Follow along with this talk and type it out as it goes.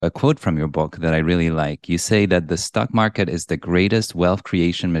a quote from your book that I really like. You say that the stock market is the greatest wealth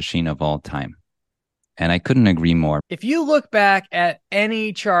creation machine of all time. And I couldn't agree more. If you look back at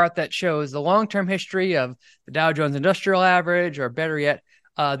any chart that shows the long-term history of the Dow Jones Industrial Average, or better yet,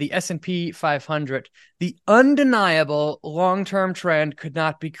 the S&P 500, the undeniable long-term trend could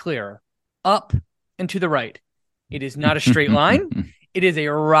not be clearer. Up and to the right. It is not a straight line. It is a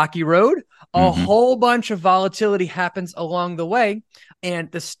rocky road. A whole bunch of volatility happens along the way.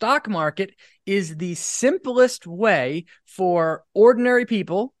 And the stock market is the simplest way for ordinary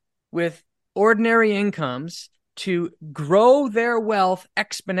people with ordinary incomes to grow their wealth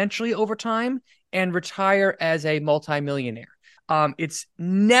exponentially over time and retire as a multimillionaire. It's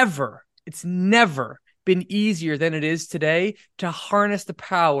never been easier than it is today to harness the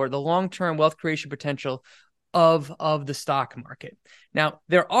power, the long-term wealth creation potential of the stock market. Now,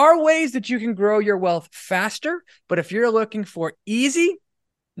 there are ways that you can grow your wealth faster, but if you're looking for easy,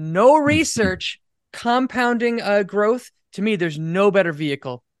 no research, compounding growth, to me, there's no better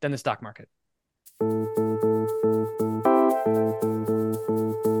vehicle than the stock market.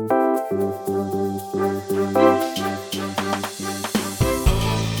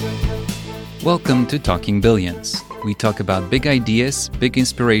 Welcome to Talking Billions. We talk about big ideas, big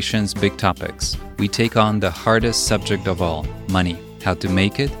inspirations, big topics. We take on the hardest subject of all, money, how to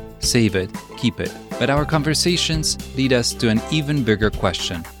make it, save it, keep it. But our conversations lead us to an even bigger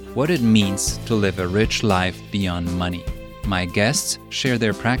question: what it means to live a rich life beyond money. My guests share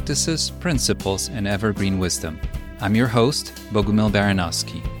their practices, principles, and evergreen wisdom. I'm your host, Bogumil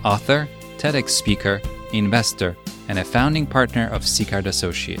Baranowski, author, TEDx speaker, investor, and a founding partner of Sicard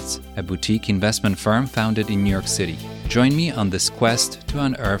Associates, a boutique investment firm founded in New York City. Join me on this quest to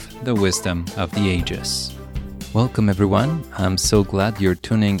unearth the wisdom of the ages. Welcome, everyone. I'm so glad you're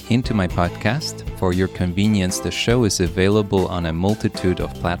tuning into my podcast. For your convenience, the show is available on a multitude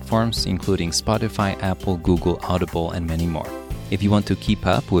of platforms, including Spotify, Apple, Google, Audible, and many more. If you want to keep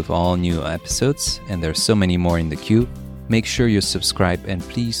up with all new episodes, and there's so many more in the queue, make sure you subscribe and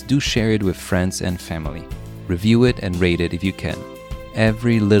please do share it with friends and family. Review it and rate it if you can.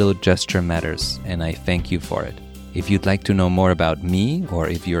 Every little gesture matters, and I thank you for it. If you'd like to know more about me, or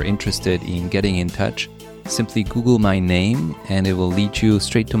if you're interested in getting in touch, simply Google my name and it will lead you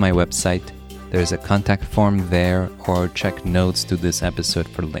straight to my website. There's a contact form there, or check notes to this episode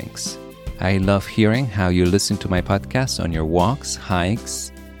for links. I love hearing how you listen to my podcast on your walks,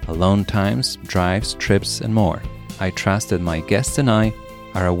 hikes, alone times, drives, trips, and more. I trust that my guests and I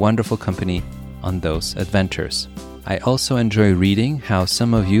are a wonderful company on those adventures. I also enjoy reading how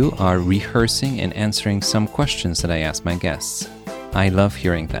some of you are rehearsing and answering some questions that I ask my guests. I love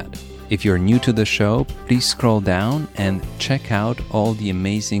hearing that. If you're new to the show, please scroll down and check out all the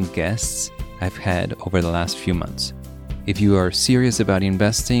amazing guests I've had over the last few months. If you are serious about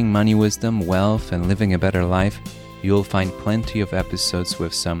investing, money wisdom, wealth, and living a better life, you'll find plenty of episodes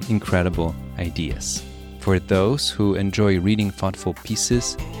with some incredible ideas. For those who enjoy reading thoughtful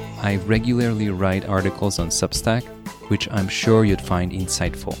pieces, I regularly write articles on Substack, which I'm sure you'd find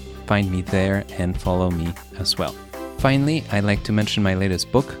insightful. Find me there and follow me as well. Finally, I'd like to mention my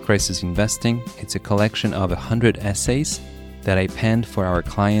latest book, Crisis Investing. It's a collection of 100 essays that I penned for our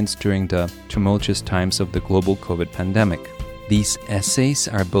clients during the tumultuous times of the global COVID pandemic. These essays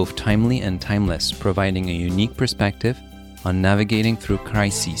are both timely and timeless, providing a unique perspective on navigating through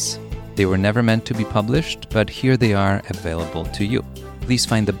crises. They were never meant to be published, but here they are available to you. Please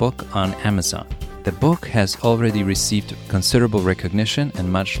find the book on Amazon. The book has already received considerable recognition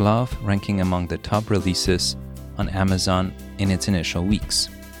and much love, ranking among the top releases on Amazon in its initial weeks.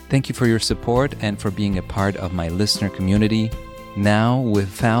 Thank you for your support and for being a part of my listener community. Now,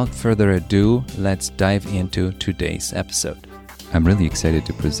 without further ado, let's dive into today's episode. I'm really excited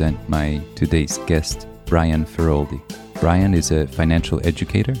to present my today's guest, Brian Feroldi. Brian is a financial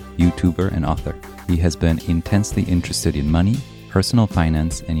educator, YouTuber, and author. He has been intensely interested in money, personal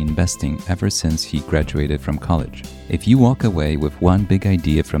finance, and investing ever since he graduated from college. If you walk away with one big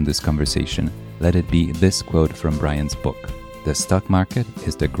idea from this conversation, let it be this quote from Brian's book: "The stock market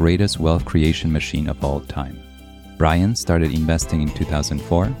is the greatest wealth creation machine of all time." Brian started investing in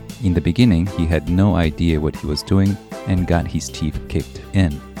 2004. In the beginning, he had no idea what he was doing and got his teeth kicked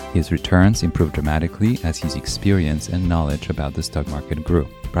in. His returns improved dramatically as his experience and knowledge about the stock market grew.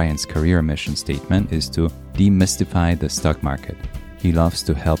 Brian's career mission statement is to demystify the stock market. He loves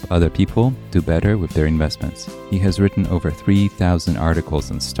to help other people do better with their investments. He has written over 3,000 articles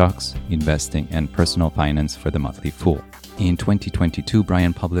on stocks, investing, and personal finance for the Motley Fool. In 2022,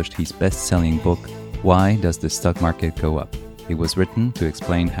 Brian published his best-selling book, Why Does the Stock Market Go Up? It was written to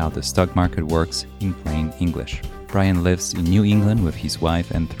explain how the stock market works in plain English. Brian lives in New England with his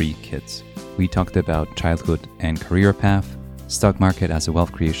wife and 3 kids. We talked about childhood and career path, stock market as a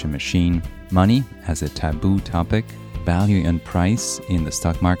wealth creation machine, money as a taboo topic, value and price in the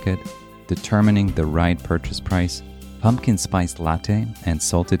stock market, determining the right purchase price, pumpkin spice latte and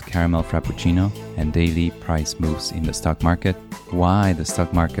salted caramel frappuccino, and daily price moves in the stock market, why the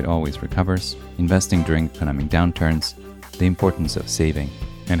stock market always recovers, investing during economic downturns, the importance of saving,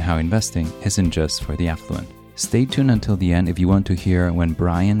 and how investing isn't just for the affluent. Stay tuned until the end if you want to hear when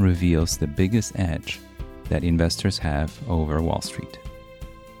Brian reveals the biggest edge that investors have over Wall Street.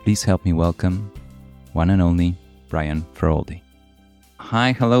 Please help me welcome one and only Brian Feroldi.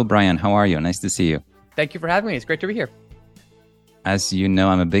 Hi, hello, Brian. How are you? Nice to see you. Thank you for having me. It's great to be here. As you know,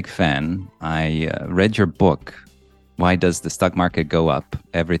 I'm a big fan. I read your book, Why Does the Stock Market Go Up?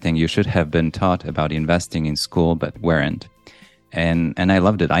 Everything you should have been taught about investing in school but weren't. And I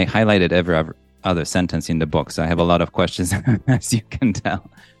loved it. I highlighted every other sentence in the book, so I have a lot of questions, as you can tell.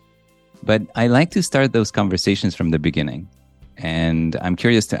 But I like to start those conversations from the beginning. And I'm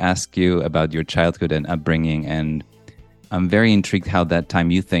curious to ask you about your childhood and upbringing. And I'm very intrigued how that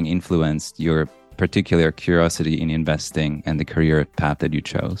time you think influenced your particular curiosity in investing and the career path that you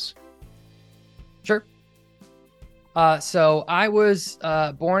chose. Sure. So I was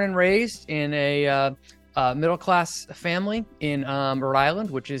born and raised in a middle-class family in Rhode Island,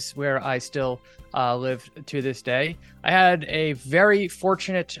 which is where I still live to this day. I had a very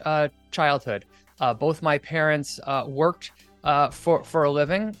fortunate childhood. Both my parents worked for a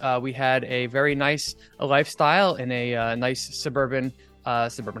living. We had a very nice lifestyle in a nice suburban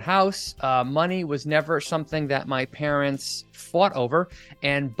house. Money was never something that my parents fought over,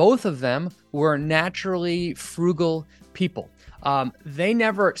 and both of them were naturally frugal people. They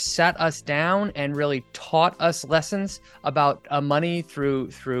never sat us down and really taught us lessons about money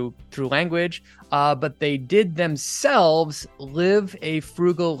through language, but they did themselves live a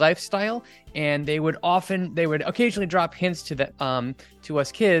frugal lifestyle, and they would occasionally drop hints to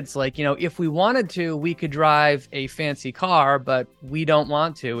us kids, like, if we wanted to, we could drive a fancy car, but we don't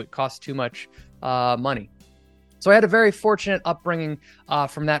want to. It costs too much money. So I had a very fortunate upbringing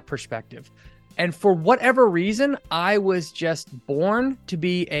from that perspective. And for whatever reason, I was just born to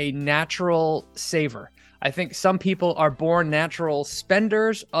be a natural saver. I think some people are born natural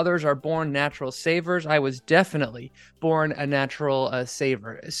spenders, others are born natural savers. I was definitely born a natural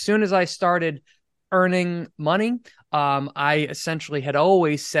saver. As soon as I started earning money, I essentially had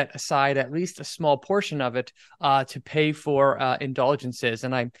always set aside at least a small portion of it to pay for indulgences.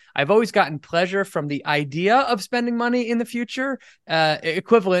 And I've always gotten pleasure from the idea of spending money in the future,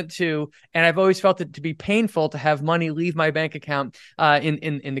 equivalent to, and I've always felt it to be painful to have money leave my bank account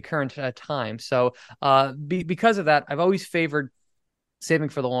in the current time. So because of that, I've always favored saving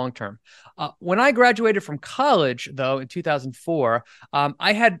for the long term. When I graduated from college, though, in 2004,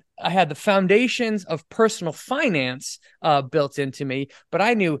 I had the foundations of personal finance built into me, but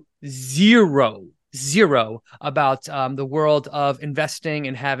I knew zero about the world of investing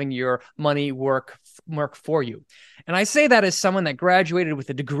and having your money work for you. And I say that as someone that graduated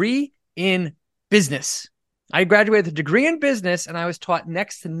with a degree in business. I graduated with a degree in business, and I was taught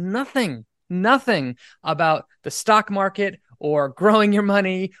next to nothing about the stock market or growing your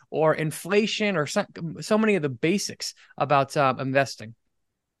money or inflation or so many of the basics about investing.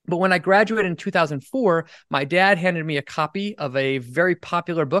 But when I graduated in 2004, my dad handed me a copy of a very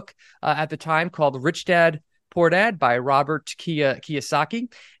popular book at the time called Rich Dad, Poor Dad by Robert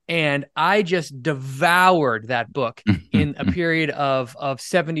Kiyosaki. And I just devoured that book in a period of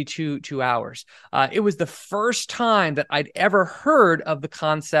 72 hours. It was the first time that I'd ever heard of the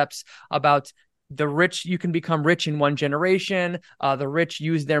concepts about the rich. You can become rich in one generation. The rich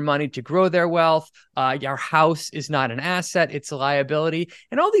use their money to grow their wealth. Your house is not an asset, it's a liability.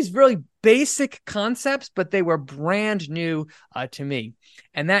 And all these really basic concepts, but they were brand new to me.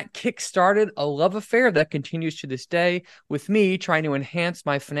 And that kick-started a love affair that continues to this day with me trying to enhance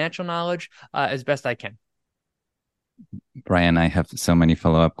my financial knowledge as best I can. Brian, I have so many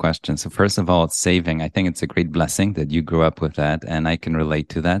follow-up questions. So first of all, saving. I think it's a great blessing that you grew up with that, and I can relate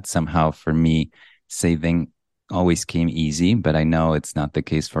to that. Somehow for me, saving always came easy, but I know it's not the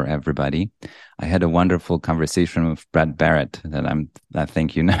case for everybody. I had a wonderful conversation with Brad Barrett that I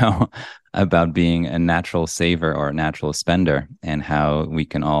think you know about being a natural saver or a natural spender and how we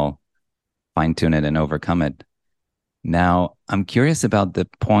can all fine-tune it and overcome it. Now, I'm curious about the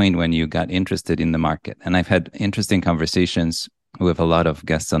point when you got interested in the market. And I've had interesting conversations with a lot of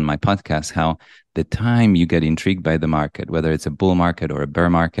guests on my podcast, how the time you get intrigued by the market, whether it's a bull market or a bear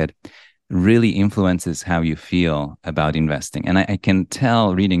market, really influences how you feel about investing. And I can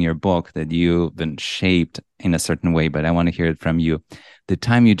tell reading your book that you've been shaped in a certain way, but I want to hear it from you. The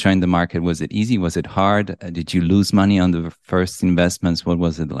time you joined the market, was it easy? Was it hard? Did you lose money on the first investments? What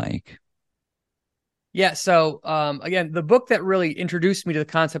was it like? Yeah. So, again, the book that really introduced me to the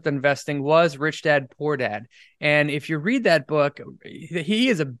concept of investing was Rich Dad, Poor Dad. And if you read that book, he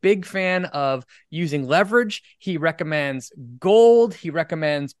is a big fan of using leverage. He recommends gold. He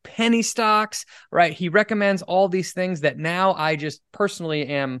recommends penny stocks, right? He recommends all these things that now I just personally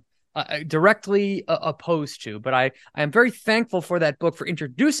am directly opposed to. But I am very thankful for that book for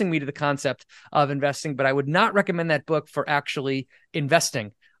introducing me to the concept of investing. But I would not recommend that book for actually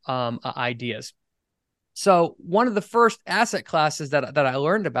investing ideas. So one of the first asset classes that I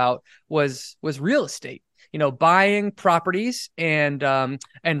learned about was real estate. Buying properties and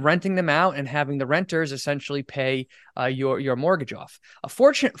renting them out and having the renters essentially pay your mortgage off.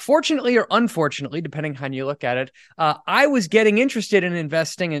 Fortunately or unfortunately, depending how you look at it, I was getting interested in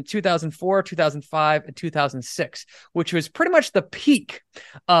investing in 2004, 2005, and 2006, which was pretty much the peak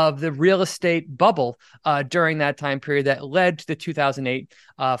of the real estate bubble during that time period that led to the 2008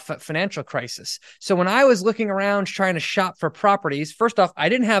 financial crisis. So when I was looking around trying to shop for properties, first off, I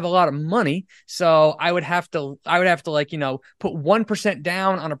didn't have a lot of money, so I would have to put 1%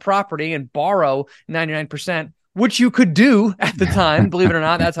 down on a property and borrow 99%, which you could do at the time. Believe it or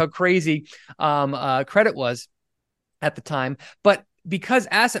not, that's how crazy credit was at the time. But because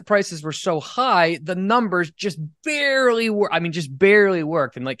asset prices were so high, the numbers just barely worked. Just barely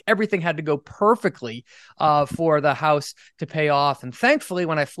worked. And everything had to go perfectly for the house to pay off. And thankfully,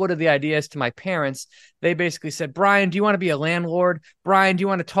 when I floated the ideas to my parents, they basically said, Brian, do you want to be a landlord? Brian, do you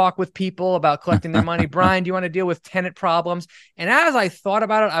want to talk with people about collecting their money? Brian, do you want to deal with tenant problems? And as I thought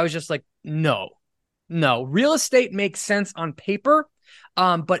about it, I was just like, no, real estate makes sense on paper,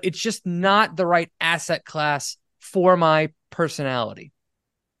 but it's just not the right asset class for my personality.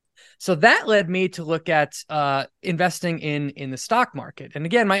 So that led me to look at investing in the stock market. And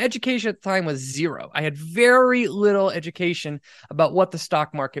again, my education at the time was zero. I had very little education about what the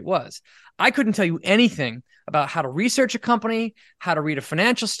stock market was. I couldn't tell you anything about how to research a company, how to read a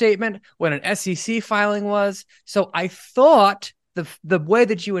financial statement, what an SEC filing was. So I thought the way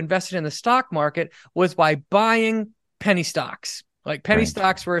that you invested in the stock market was by buying penny stocks. Penny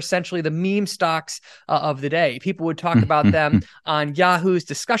stocks were essentially the meme stocks of the day. People would talk about them on Yahoo's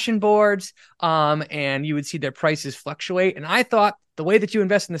discussion boards, and you would see their prices fluctuate. And I thought the way that you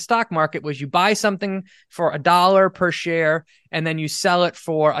invest in the stock market was you buy something for $1 per share, and then you sell it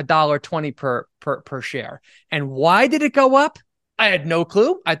for $1.20 per share. And why did it go up? I had no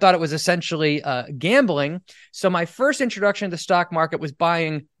clue. I thought it was essentially gambling. So my first introduction to the stock market was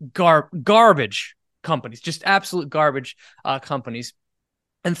buying garbage companies, just absolute garbage companies.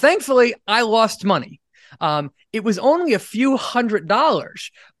 And thankfully, I lost money. It was only a few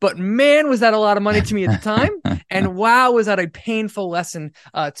 $100s, but man, was that a lot of money to me at the time. And wow, was that a painful lesson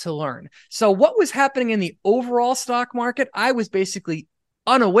to learn. So what was happening in the overall stock market, I was basically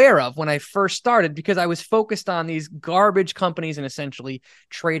unaware of when I first started because I was focused on these garbage companies and essentially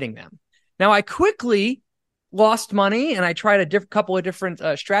trading them. Now, I quickly lost money and I tried a couple of different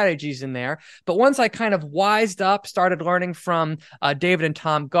strategies in there. But once I kind of wised up, started learning from David and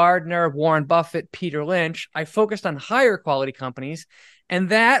Tom Gardner, Warren Buffett, Peter Lynch, I focused on higher quality companies. And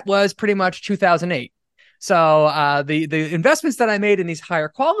that was pretty much 2008. So the investments that I made in these higher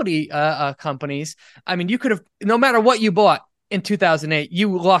quality companies, you could have, no matter what you bought in 2008,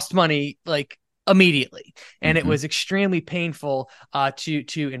 you lost money immediately. And it was extremely painful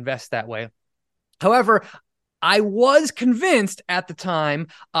to invest that way. However, I was convinced at the time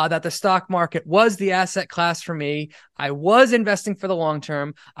that the stock market was the asset class for me. I was investing for the long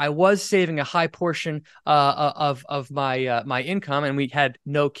term. I was saving a high portion of my income, and we had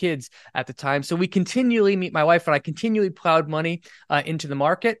no kids at the time. So my wife and I continually plowed money into the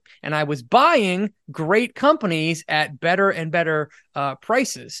market, and I was buying great companies at better and better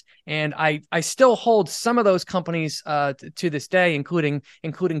prices. And I still hold some of those companies to this day, including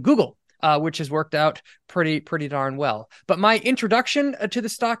Google. Which has worked out pretty darn well. But my introduction to the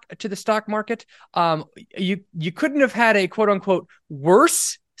stock market, you couldn't have had a quote unquote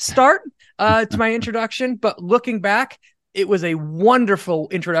worse start to my introduction. But looking back, it was a wonderful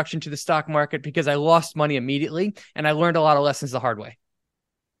introduction to the stock market because I lost money immediately and I learned a lot of lessons the hard way.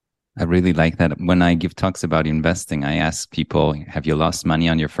 I really like that. When I give talks about investing, I ask people, have you lost money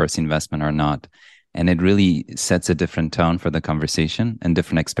on your first investment or not? And it really sets a different tone for the conversation and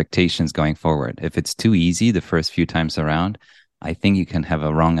different expectations going forward. If it's too easy the first few times around, I think you can have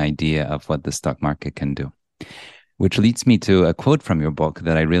a wrong idea of what the stock market can do. Which leads me to a quote from your book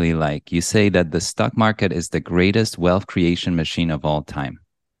that I really like. You say that the stock market is the greatest wealth creation machine of all time.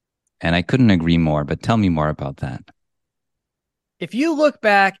 And I couldn't agree more, but tell me more about that. If you look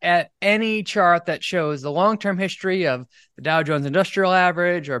back at any chart that shows the long-term history of the Dow Jones Industrial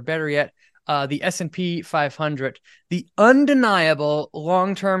Average, or better yet, the S&P 500, the undeniable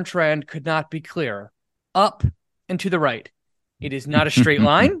long-term trend could not be clearer. Up and to the right. It is not a straight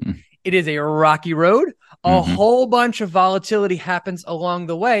line. It is a rocky road. A whole bunch of volatility happens along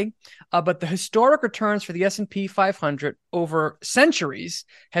the way, but the historic returns for the S&P 500 over centuries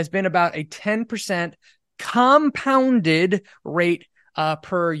has been about a 10% compounded rate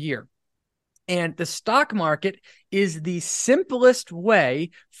per year. And the stock market is the simplest way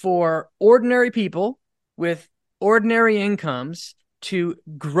for ordinary people with ordinary incomes to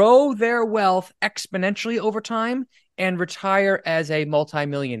grow their wealth exponentially over time and retire as a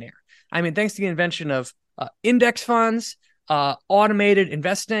multimillionaire. I mean, thanks to the invention of index funds, automated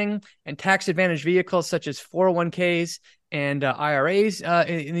investing, and tax advantage vehicles such as 401ks and IRAs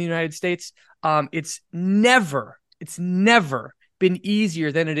in the United States, it's never been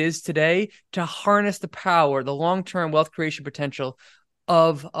easier than it is today to harness the power, the long-term wealth creation potential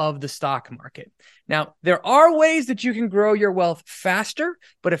of the stock market. Now, there are ways that you can grow your wealth faster,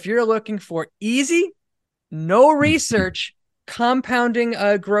 but if you're looking for easy, no research, compounding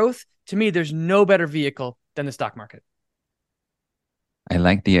growth, to me, there's no better vehicle than the stock market. I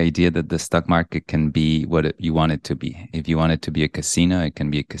like the idea that the stock market can be what you want it to be. If you want it to be a casino, it can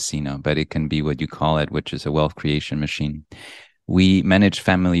be a casino, but it can be what you call it, which is a wealth creation machine. We manage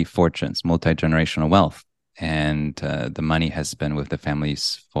family fortunes, multi-generational wealth, and the money has been with the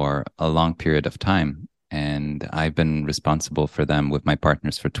families for a long period of time. And I've been responsible for them with my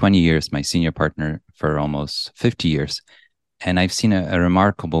partners for 20 years, my senior partner for almost 50 years. And I've seen a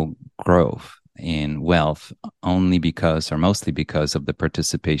remarkable growth in wealth only because, or mostly because, of the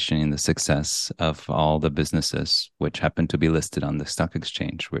participation in the success of all the businesses which happen to be listed on the stock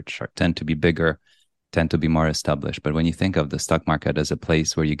exchange, which tend to be bigger, tend to be more established. But when you think of the stock market as a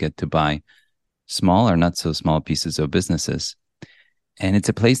place where you get to buy small or not so small pieces of businesses, and it's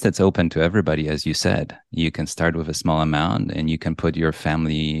a place that's open to everybody, as you said. You can start with a small amount and you can put your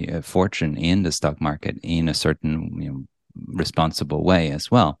family fortune in the stock market in a certain, responsible way as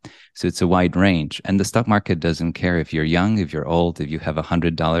well. So it's a wide range. And the stock market doesn't care if you're young, if you're old, if you have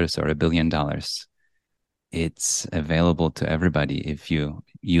 $100 or $1 billion. It's available to everybody if you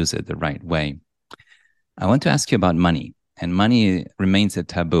use it the right way. I want to ask you about money. And money remains a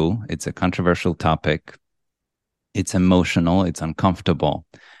taboo. It's a controversial topic. It's emotional. It's uncomfortable.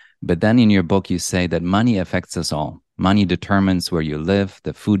 But then in your book, you say that money affects us all. Money determines where you live,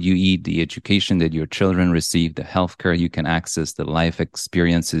 the food you eat, the education that your children receive, the healthcare you can access, the life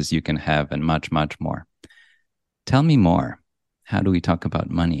experiences you can have, and much, much more. Tell me more. How do we talk about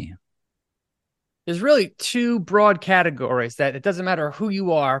money? There's really two broad categories that it doesn't matter who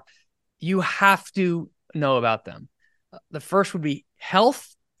you are, you have to know about them. The first would be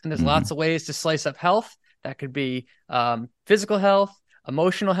health, and there's lots of ways to slice up health. That could be physical health,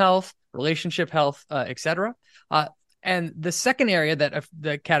 emotional health, relationship health, etc. And the second area, that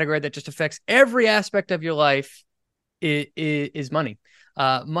the category that just affects every aspect of your life, is money.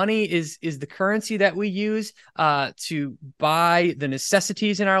 Money is the currency that we use to buy the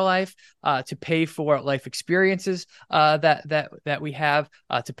necessities in our life, to pay for life experiences that we have,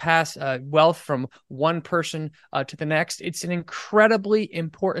 to pass wealth from one person to the next. It's an incredibly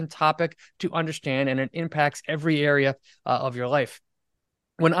important topic to understand, and it impacts every area of your life.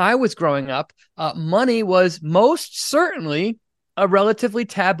 When I was growing up, money was most certainly a relatively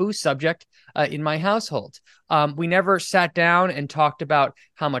taboo subject in my household. We never sat down and talked about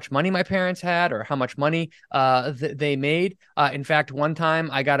how much money my parents had or how much money they made. In fact, one time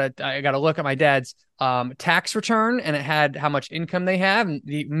I got a look at my dad's tax return, and it had how much income they have. And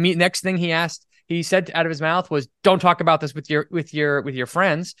the next thing he said out of his mouth was, "Don't talk about this with your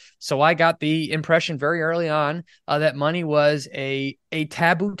friends." So I got the impression very early on that money was a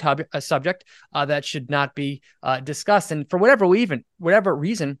taboo subject that should not be discussed. And for whatever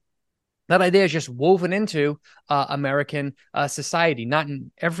reason, that idea is just woven into American society. Not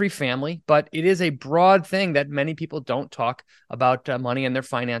in every family, but it is a broad thing that many people don't talk about money and their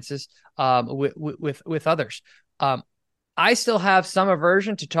finances with others. I still have some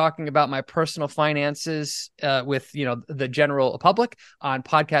aversion to talking about my personal finances with the general public on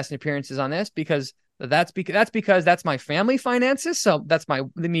podcast appearances on this, because that's that's my family finances. So that's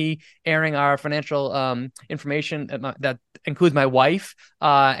me airing our financial information that includes my wife,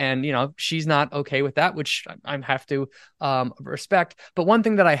 and she's not okay with that, which I have to respect. But one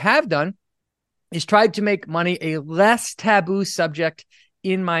thing that I have done is tried to make money a less taboo subject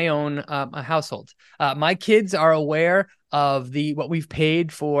in my own household. My kids are aware of what we've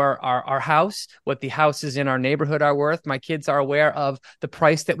paid for our house, what the houses in our neighborhood are worth. My kids are aware of the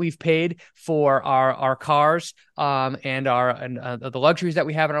price that we've paid for our cars, and the luxuries that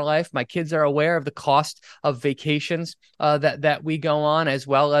we have in our life. My kids are aware of the cost of vacations that we go on, as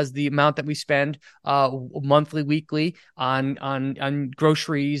well as the amount that we spend monthly, weekly on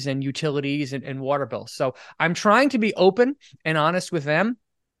groceries and utilities and water bills. So I'm trying to be open and honest with them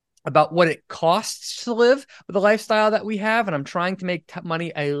about what it costs to live with the lifestyle that we have. And I'm trying to make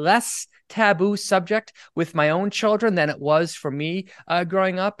money a less taboo subject with my own children than it was for me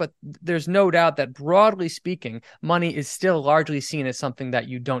growing up. But there's no doubt that, broadly speaking, money is still largely seen as something that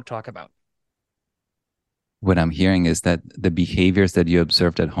you don't talk about. What I'm hearing is that the behaviors that you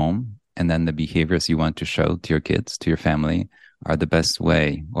observed at home and then the behaviors you want to show to your kids, to your family, are the best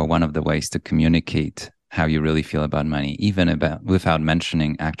way, or one of the ways, to communicate how you really feel about money, even without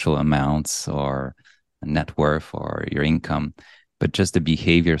mentioning actual amounts or net worth or your income, but just the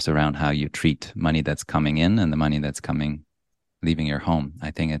behaviors around how you treat money that's coming in and the money that's leaving your home.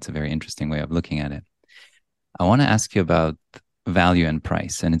 I think it's a very interesting way of looking at it. I want to ask you about value and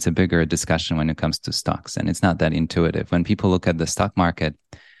price, and it's a bigger discussion when it comes to stocks, and it's not that intuitive. When people look at the stock market,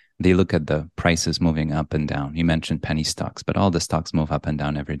 they look at the prices moving up and down. You mentioned penny stocks, but all the stocks move up and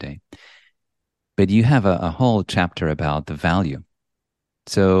down every day. But you have a whole chapter about the value.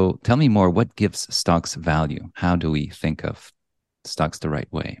 So tell me more, what gives stocks value? How do we think of stocks the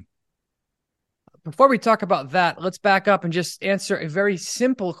right way? Before we talk about that, let's back up and just answer a very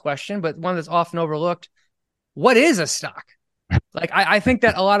simple question, but one that's often overlooked. What is a stock? I think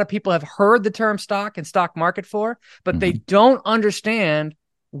that a lot of people have heard the term stock and stock market but they don't understand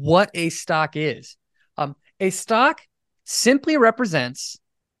what a stock is. A stock simply represents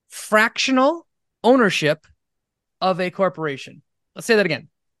fractional ownership of a corporation. Let's say that again.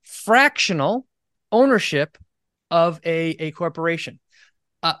 Fractional ownership of a corporation.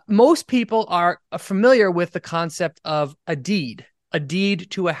 Most people are familiar with the concept of a deed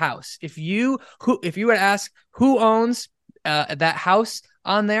to a house. If you were to ask who owns that house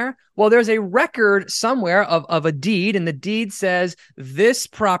on there, well, there's a record somewhere of a deed, and the deed says this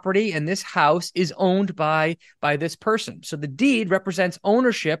property and this house is owned by this person. So the deed represents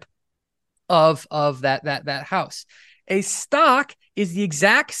ownership of that house. A stock is the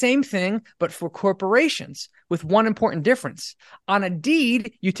exact same thing, but for corporations, with one important difference. On a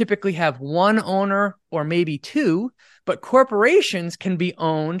deed, you typically have one owner or maybe two, but corporations can be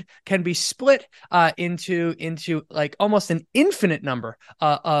split into like almost an infinite number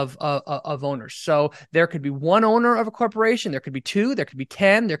of owners. So there could be one owner of a corporation, there could be two, there could be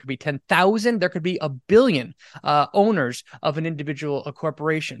 10, there could be 10,000, there could be a billion owners of an individual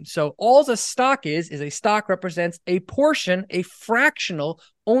corporation. So all the stock is a stock represents a portion, a fractional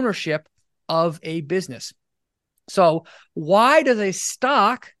ownership of a business. So why does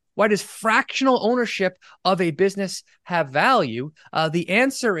fractional ownership of a business have value? The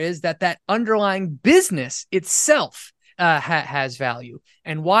answer is that underlying business itself has value.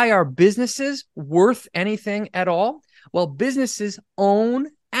 And why are businesses worth anything at all? Well, businesses own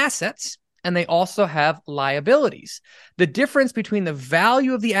assets and they also have liabilities. The difference between the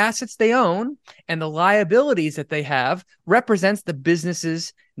value of the assets they own and the liabilities that they have represents the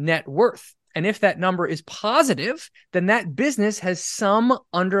business's net worth. And if that number is positive, then that business has some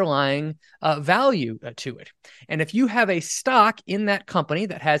underlying value to it. And if you have a stock in that company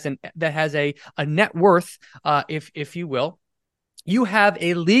that has a net worth, if you will, you have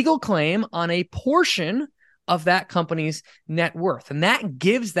a legal claim on a portion of that company's net worth, and that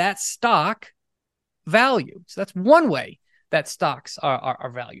gives that stock value. So that's one way that stocks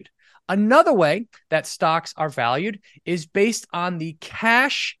are valued. Another way that stocks are valued is based on the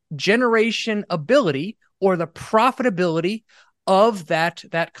cash generation ability or the profitability of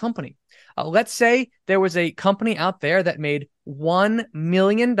that company. Let's say there was a company out there that made $1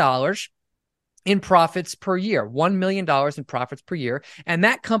 million in profits per year, $1 million in profits per year, and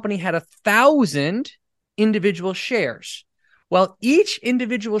that company had 1,000 individual shares. Well, each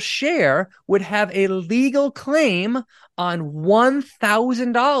individual share would have a legal claim on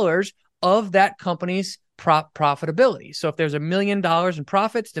 $1,000 of that company's profitability. So if there's $1 million in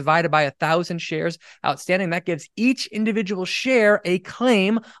profits divided by 1,000 shares outstanding, that gives each individual share a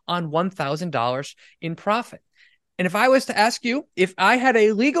claim on $1,000 in profit. And if I was to ask you, if I had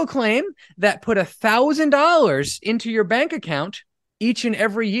a legal claim that put $1,000 into your bank account each and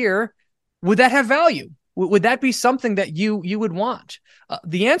every year, would that have value? Would that be something that you would want?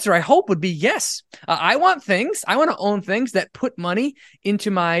 The answer, I hope, would be yes. I want to own things that put money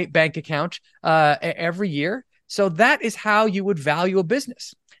into my bank account every year. So that is how you would value a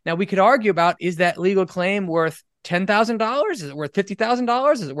business. Now, we could argue about, is that legal claim worth $10,000? Is it worth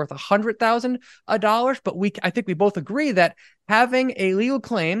 $50,000? Is it worth $100,000? But I think we both agree that having a legal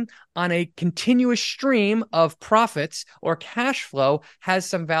claim on a continuous stream of profits or cash flow has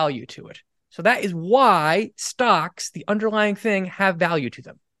some value to it. So that is why stocks, the underlying thing, have value to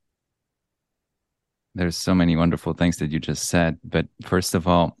them. There's so many wonderful things that you just said. But first of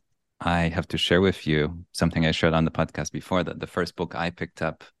all, I have to share with you something I shared on the podcast before, that the first book I picked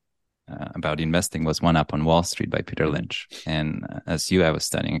up about investing was One Up on Wall Street by Peter Lynch. And as you, I was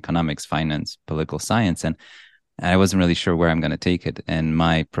studying economics, finance, political science, and I wasn't really sure where I'm going to take it. And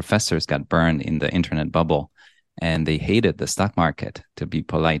my professors got burned in the internet bubble, and they hated the stock market, to be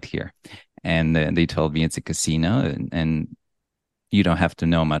polite here. And they told me it's a casino and you don't have to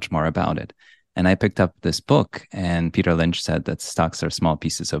know much more about it. And I picked up this book, and Peter Lynch said that stocks are small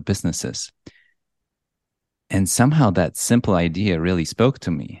pieces of businesses. And somehow that simple idea really spoke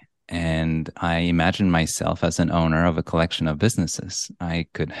to me. And I imagined myself as an owner of a collection of businesses. I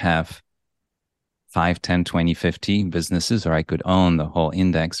could have 5, 10, 20, 50 businesses, or I could own the whole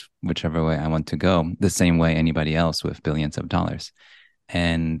index, whichever way I want to go, the same way anybody else with billions of dollars.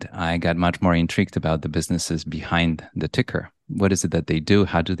 And I got much more intrigued about the businesses behind the ticker. What is it that they do?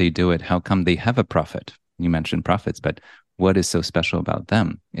 How do they do it? How come they have a profit? You mentioned profits, but what is so special about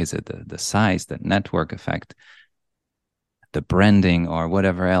them? Is it the size, the network effect, the branding, or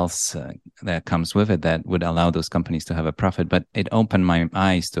whatever else that comes with it that would allow those companies to have a profit? But it opened my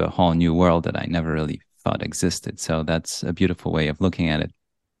eyes to a whole new world that I never really thought existed. So that's a beautiful way of looking at it.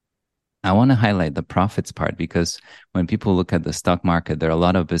 I want to highlight the profits part, because when people look at the stock market, there are a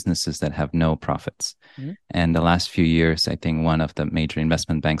lot of businesses that have no profits. Mm-hmm. And the last few years, I think one of the major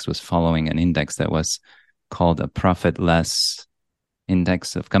investment banks was following an index that was called a profitless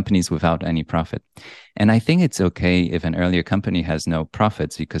index of companies without any profit. And I think it's okay if an earlier company has no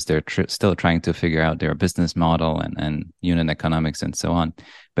profits, because they're still trying to figure out their business model and unit economics and so on.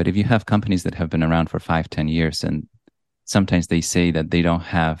 But if you have companies that have been around for 5, 10 years, and sometimes they say that they don't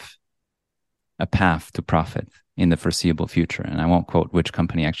have a path to profit in the foreseeable future, and I won't quote which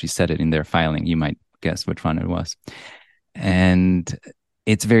company actually said it in their filing. You might guess which one it was. And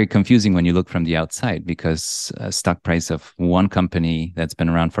it's very confusing when you look from the outside, because a stock price of one company that's been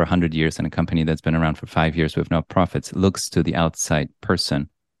around for 100 years and a company that's been around for 5 years with no profits looks to the outside person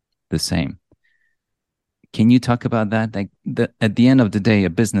the same. Can you talk about that? Like at the end of the day,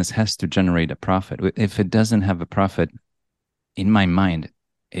 a business has to generate a profit. If it doesn't have a profit, in my mind,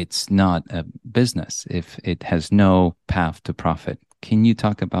 it's not a business if it has no path to profit. Can you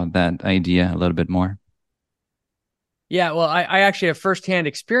talk about that idea a little bit more? Yeah, well, I actually have firsthand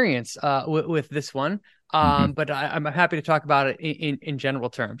experience with this one, but I'm happy to talk about it in general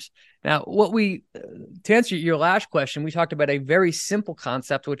terms. Now, to answer your last question, we talked about a very simple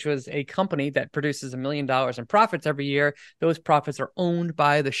concept, which was a company that produces $1 million in profits every year. Those profits are owned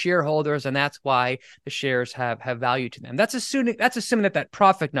by the shareholders, and that's why the shares have value to them. That's assuming that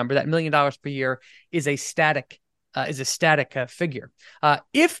profit number, that $1 million per year, is a static figure.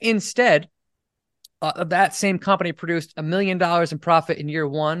 If instead that same company produced $1 million in profit in year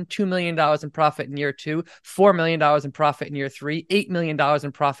 1, $2 million in profit in year 2, $4 million in profit in year 3, $8 million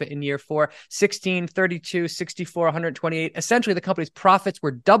in profit in year 4, 16, 32, 64, 128. Essentially, the company's profits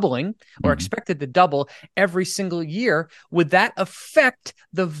were doubling or expected to double every single year. Would that affect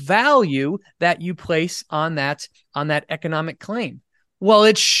the value that you place on that economic claim? Well,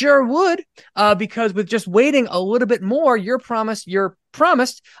 it sure would, because with just waiting a little bit more, you're promised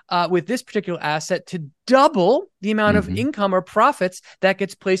with this particular asset to double the amount of income or profits that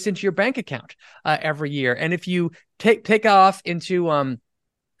gets placed into your bank account every year. And if you take off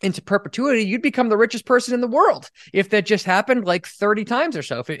into perpetuity, you'd become the richest person in the world if that just happened like 30 times or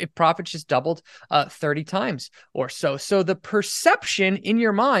so, if profits just doubled 30 times or so. So the perception in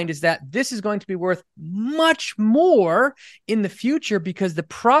your mind is that this is going to be worth much more in the future because the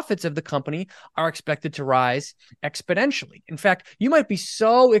profits of the company are expected to rise exponentially. In fact, you might be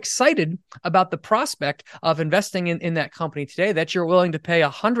so excited about the prospect of investing in that company today that you're willing to pay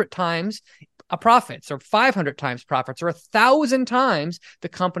 100 times profits or 500 times profits or 1,000 times the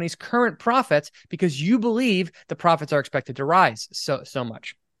company's current profits because you believe the profits are expected to rise so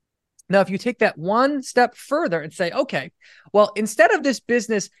much. Now, if you take that one step further and say, okay, well, instead of this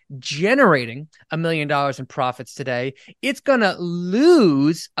business generating $1 million in profits today, it's going to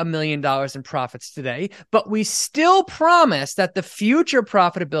lose $1 million in profits today, but we still promise that the future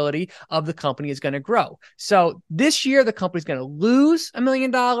profitability of the company is going to grow. So this year, the company's going to lose $1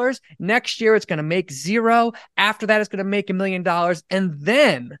 million. Next year, it's going to make zero. After that, it's going to make $1 million. And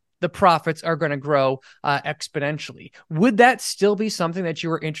then the profits are going to grow exponentially. Would that still be something that you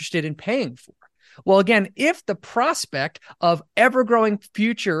were interested in paying for? Well, again, if the prospect of ever-growing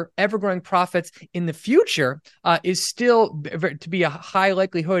profits in the future is still to be a high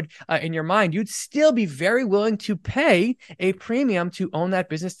likelihood in your mind, you'd still be very willing to pay a premium to own that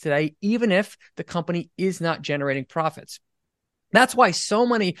business today, even if the company is not generating profits. That's why so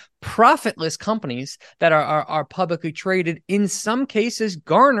many profitless companies that are publicly traded, in some cases,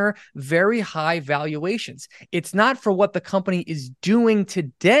 garner very high valuations. It's not for what the company is doing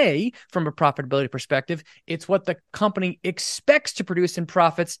today from a profitability perspective. It's what the company expects to produce in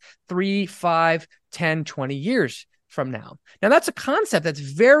profits 3, 5, 10, 20 years from now. Now, that's a concept that's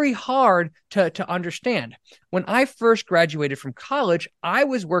very hard to understand. When I first graduated from college, I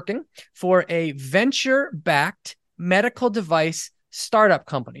was working for a venture-backed medical device startup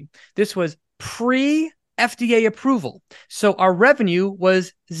company. This was pre-FDA approval. So our revenue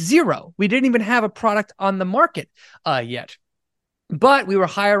was zero. We didn't even have a product on the market yet. But we were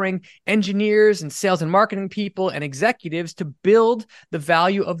hiring engineers and sales and marketing people and executives to build the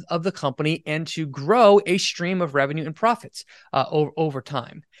value of the company and to grow a stream of revenue and profits over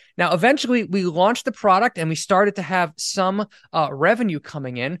time. Now, eventually, we launched the product and we started to have some revenue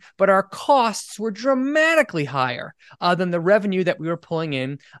coming in, but our costs were dramatically higher than the revenue that we were pulling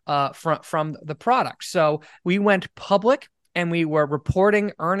in from the product. So we went public and we were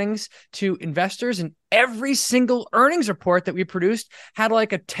reporting earnings to investors, and every single earnings report that we produced had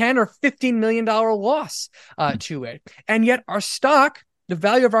like a $10 or $15 million loss to it. And yet our stock, the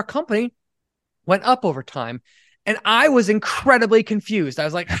value of our company, went up over time. And I was incredibly confused. I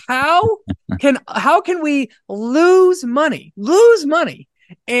was like, how can we lose money?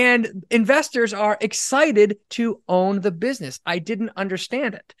 And investors are excited to own the business. I didn't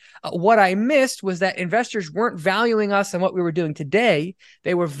understand it. What I missed was that investors weren't valuing us on what we were doing today.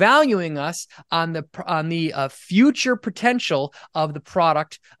 They were valuing us on the future potential of the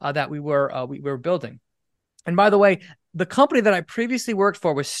product that we were building. And by the way, the company that I previously worked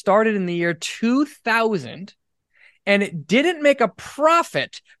for was started in the year 2000. And it didn't make a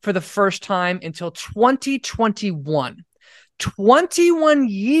profit for the first time until 2021. 21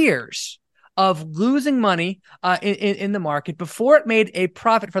 years of losing money in the market before it made a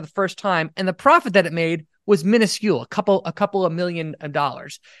profit for the first time. And the profit that it made was minuscule, a couple of $1 million.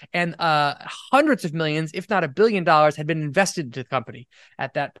 And hundreds of millions, if not $1 billion, had been invested into the company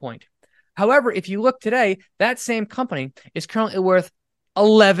at that point. However, if you look today, that same company is currently worth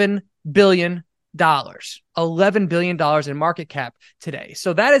 $11 billion. $11 billion in market cap today.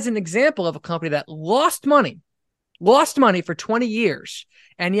 So that is an example of a company that lost money for 20 years.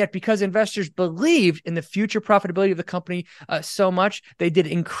 And yet, because investors believed in the future profitability of the company so much, they did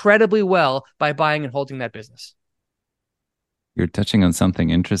incredibly well by buying and holding that business. You're touching on something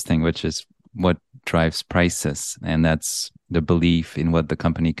interesting, which is what drives prices. And that's the belief in what the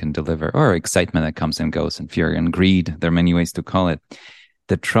company can deliver, or excitement that comes and goes, and fear and greed. There are many ways to call it.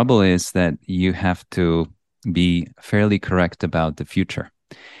 The trouble is that you have to be fairly correct about the future.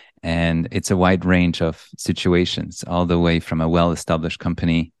 And it's a wide range of situations, all the way from a well-established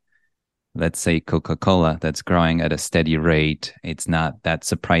company, let's say Coca-Cola, that's growing at a steady rate. It's not that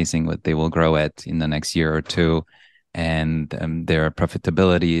surprising what they will grow at in the next year or two. And their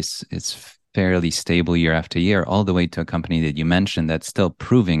profitability is fairly stable year after year, all the way to a company that you mentioned that's still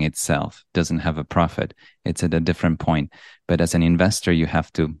proving itself, doesn't have a profit. It's at a different point. But as an investor, you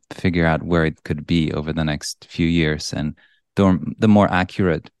have to figure out where it could be over the next few years. And the more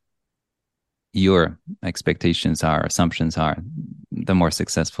accurate your expectations are, assumptions are, the more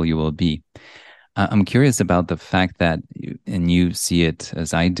successful you will be. I'm curious about the fact that, and you see it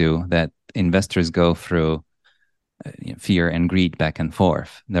as I do, that investors go through fear and greed back and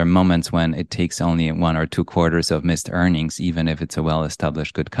forth. There are moments when it takes only 1 or 2 quarters of missed earnings, even if it's a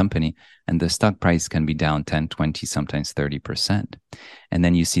well-established good company, and the stock price can be down 10, 20, sometimes 30%. And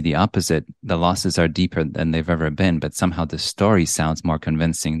then you see the opposite. The losses are deeper than they've ever been, but somehow the story sounds more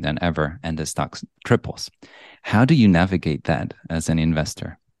convincing than ever, and the stock triples. How do you navigate that as an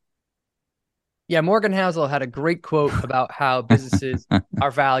investor? Yeah, Morgan Housel had a great quote about how businesses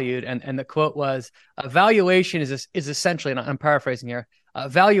are valued, and the quote was, "Valuation is essentially," and I'm paraphrasing here,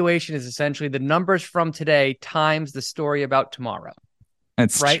 "valuation is essentially the numbers from today times the story about tomorrow."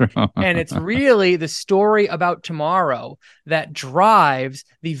 That's right. True. And it's really the story about tomorrow that drives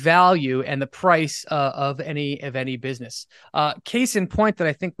the value and the price of any business. Case in point that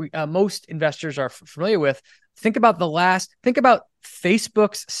I think most investors are familiar with. Think about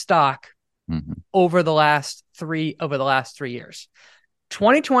Facebook's stock. Mm-hmm. over the last 3 years.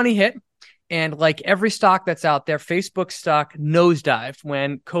 2020 hit, and like every stock that's out there, Facebook stock nosedived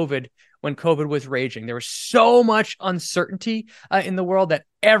when COVID when COVID was raging. There was so much uncertainty in the world that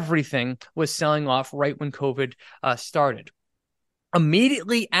everything was selling off right when COVID started.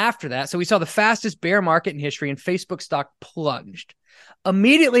 Immediately after that, so we saw the fastest bear market in history, and Facebook stock plunged.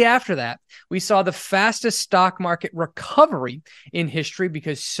 Immediately after that, we saw the fastest stock market recovery in history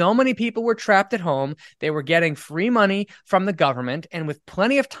because so many people were trapped at home. They were getting free money from the government. And with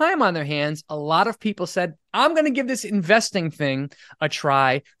plenty of time on their hands, a lot of people said, I'm going to give this investing thing a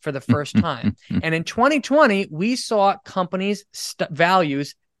try for the first time. And in 2020, we saw companies'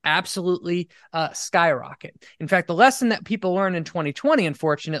 values absolutely skyrocket. In fact, the lesson that people learned in 2020,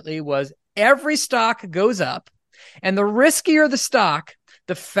 unfortunately, was every stock goes up. And the riskier the stock,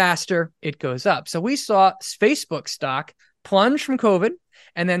 the faster it goes up. So we saw Facebook stock plunge from COVID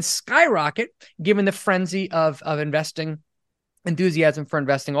and then skyrocket given the frenzy of investing, enthusiasm for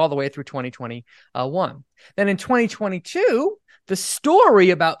investing all the way through 2021. Then in 2022, the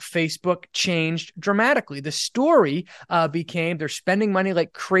story about Facebook changed dramatically. The story became they're spending money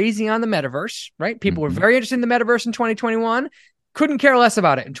like crazy on the metaverse, right? People were very interested in the metaverse in 2021, couldn't care less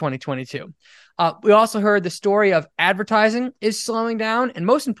about it in 2022. We also heard the story of advertising is slowing down. And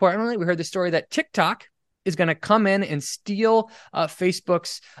most importantly, we heard the story that TikTok is going to come in and steal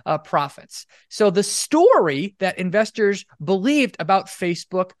Facebook's profits. So the story that investors believed about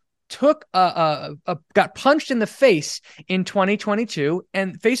Facebook got punched in the face in 2022,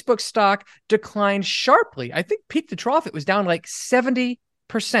 and Facebook stock declined sharply. I think peak to trough, it was down like 70%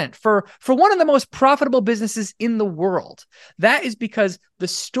 for one of the most profitable businesses in the world. That is because the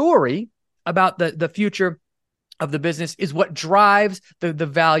story about the future of the business is what drives the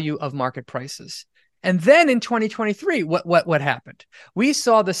value of market prices. And then in 2023, what happened? We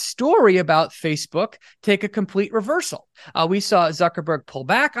saw the story about Facebook take a complete reversal. We saw Zuckerberg pull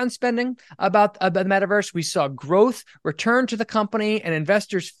back on spending about the metaverse. We saw growth return to the company, and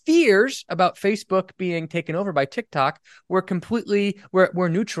investors' fears about Facebook being taken over by TikTok were were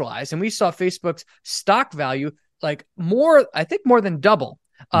neutralized. And we saw Facebook's stock value more than double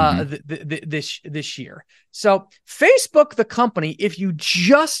this year. So Facebook, the company, if you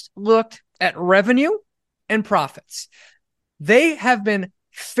just looked at revenue and profits, they have been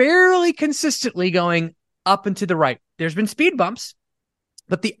fairly consistently going up and to the right. There's been speed bumps,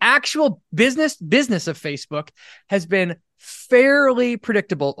 but the actual business of Facebook has been fairly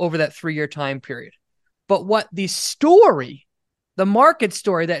predictable over that 3-year time period. But what the market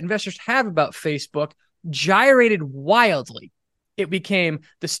story that investors have about Facebook gyrated wildly. It became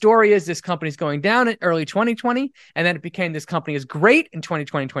the story is this company's going down in early 2020, and then it became this company is great in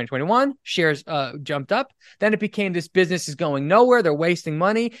 2020, 2021. Shares jumped up. Then it became this business is going nowhere. They're wasting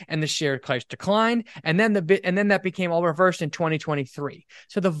money, and the share price declined. And then that became all reversed in 2023.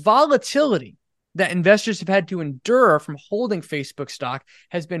 So the volatility that investors have had to endure from holding Facebook stock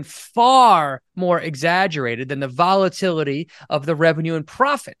has been far more exaggerated than the volatility of the revenue and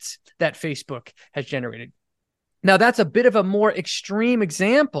profits that Facebook has generated. Now, that's a bit of a more extreme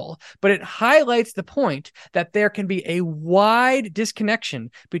example, but it highlights the point that there can be a wide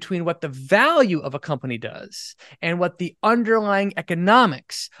disconnection between what the value of a company does and what the underlying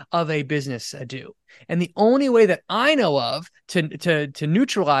economics of a business do. And the only way that I know of to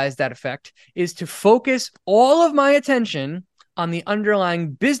neutralize that effect is to focus all of my attention on the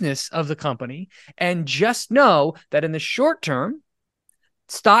underlying business of the company and just know that in the short term,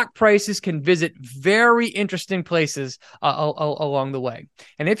 stock prices can visit very interesting places along the way.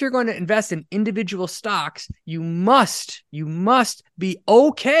 And if you're going to invest in individual stocks, you must be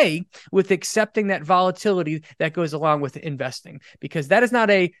okay with accepting that volatility that goes along with investing, because that is not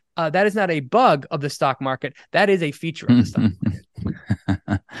a bug of the stock market. That is a feature of the stock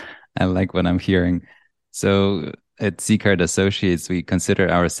market. I like what I'm hearing. So at Seacard Associates, we consider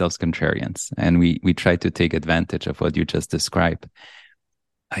ourselves contrarians, and we try to take advantage of what you just described.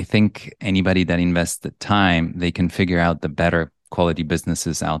 I think anybody that invests the time, they can figure out the better quality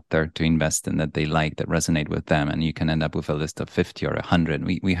businesses out there to invest in that they like, that resonate with them. And you can end up with a list of 50 or 100.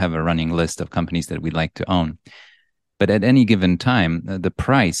 We have a running list of companies that we'd like to own. But at any given time, the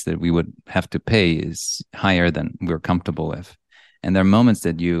price that we would have to pay is higher than we're comfortable with. And there are moments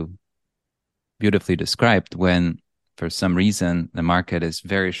that you beautifully described when, for some reason, the market is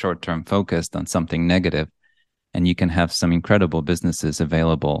very short-term focused on something negative. And you can have some incredible businesses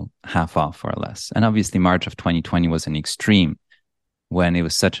available half off or less. And obviously, March of 2020 was an extreme when it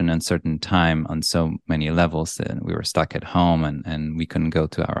was such an uncertain time on so many levels that we were stuck at home and we couldn't go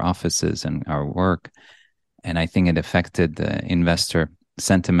to our offices and our work. And I think it affected the investor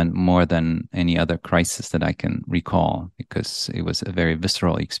sentiment more than any other crisis that I can recall, because it was a very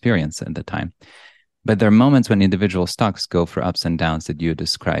visceral experience at the time. But there are moments when individual stocks go for ups and downs that you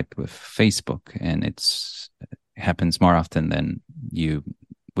described with Facebook, and it happens more often than you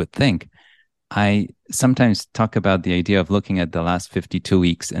would think. I sometimes talk about the idea of looking at the last 52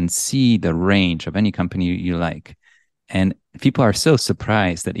 weeks and see the range of any company you like. And people are so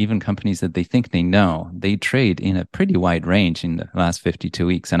surprised that even companies that they think they know, they trade in a pretty wide range in the last 52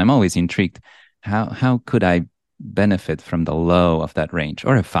 weeks. And I'm always intrigued, how could I benefit from the low of that range,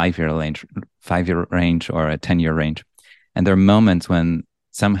 or a 5-year range, or a 10-year range? And there are moments when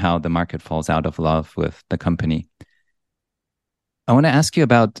somehow the market falls out of love with the company. I want to ask you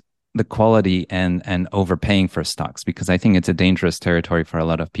about the quality and overpaying for stocks, because I think it's a dangerous territory for a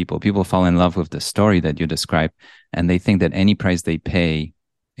lot of people. People fall in love with the story that you describe, and they think that any price they pay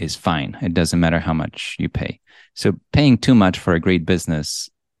is fine. It doesn't matter how much you pay. So paying too much for a great business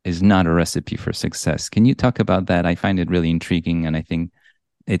is not a recipe for success. Can you talk about that? I find it really intriguing, and I think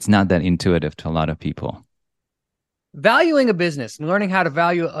it's not that intuitive to a lot of people. Valuing a business and learning how to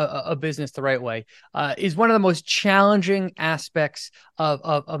value a business the right way is one of the most challenging aspects of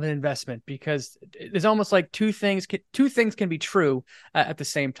an investment, because it's almost like two things can be true at the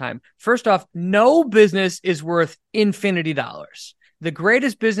same time. First off, no business is worth infinity dollars. The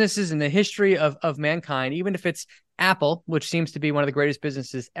greatest businesses in the history of mankind, even if it's Apple, which seems to be one of the greatest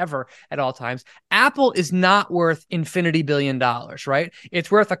businesses ever at all times, Apple is not worth infinity billion dollars, right? It's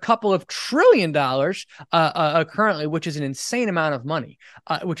worth a couple of trillion dollars currently, which is an insane amount of money,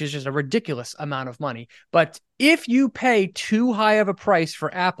 which is just a ridiculous amount of money. But if you pay too high of a price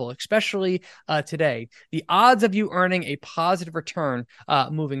for Apple, especially today, the odds of you earning a positive return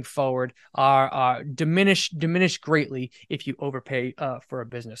moving forward are diminished greatly if you overpay for a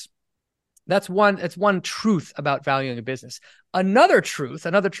business. That's one truth about valuing a business. Another truth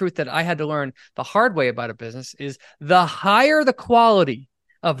that I had to learn the hard way about a business is the higher the quality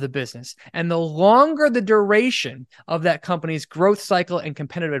of the business and the longer the duration of that company's growth cycle and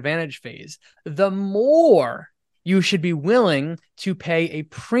competitive advantage phase, the more you should be willing to pay a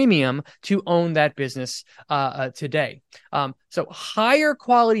premium to own that business today. So higher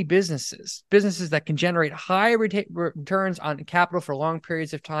quality businesses that can generate high returns on capital for long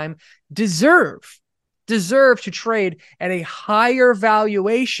periods of time deserve to trade at a higher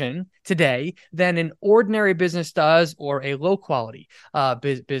valuation today than an ordinary business does, or a low quality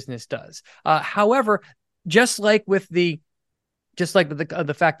business does. However, just like the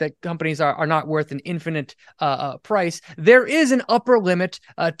fact that companies are not worth an infinite price, there is an upper limit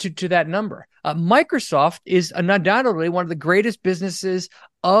to that number. Microsoft is undoubtedly one of the greatest businesses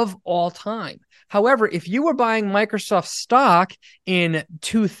of all time. However, if you were buying Microsoft stock in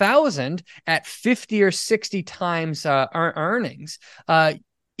 2000 at 50 or 60 times earnings,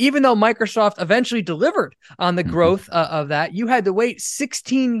 even though Microsoft eventually delivered on the growth of that, you had to wait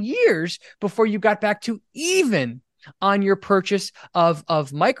 16 years before you got back to even on your purchase of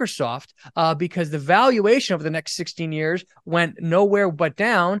Microsoft, because the valuation over the next 16 years went nowhere but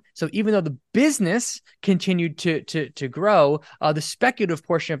down. So even though the business continued to grow, the speculative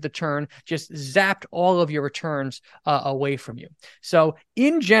portion of the turn just zapped all of your returns away from you. So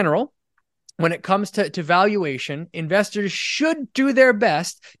in general, when it comes to valuation, investors should do their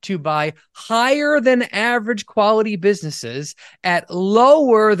best to buy higher than average quality businesses at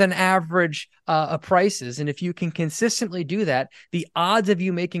lower than average prices. And if you can consistently do that, the odds of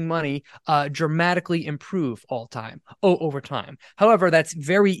you making money dramatically improve over time. However, that's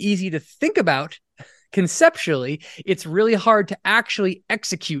very easy to think about conceptually. It's really hard to actually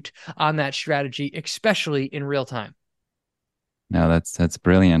execute on that strategy, especially in real time. No, that's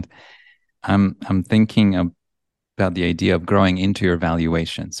brilliant. I'm thinking about the idea of growing into your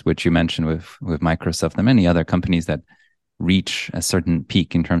valuations, which you mentioned with Microsoft and many other companies that reach a certain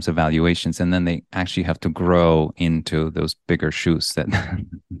peak in terms of valuations, and then they actually have to grow into those bigger shoes that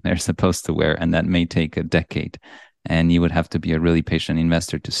they're supposed to wear, and that may take a decade. And you would have to be a really patient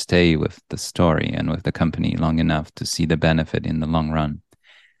investor to stay with the story and with the company long enough to see the benefit in the long run.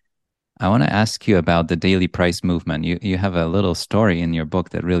 I want to ask you about the daily price movement. You have a little story in your book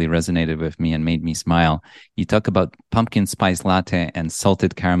that really resonated with me and made me smile. You talk about pumpkin spice latte and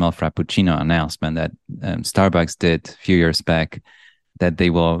salted caramel frappuccino announcement that Starbucks did a few years back, that they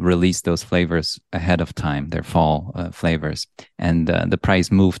will release those flavors ahead of time, their fall flavors. And the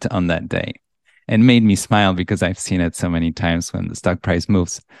price moved on that day. And made me smile because I've seen it so many times when the stock price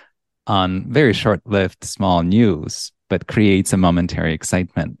moves on very short-lived small news, but creates a momentary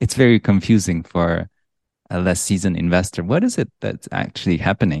excitement. It's very confusing for a less seasoned investor. What is it that's actually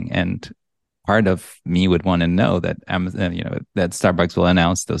happening? And part of me would want to know that that Starbucks will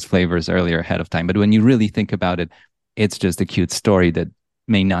announce those flavors earlier ahead of time. But when you really think about it, it's just a cute story that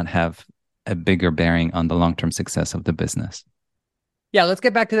may not have a bigger bearing on the long-term success of the business? Yeah, let's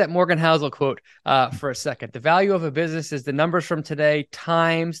get back to that Morgan Housel quote for a second. The value of a business is the numbers from today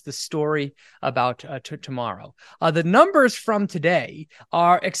times the story about tomorrow. The numbers from today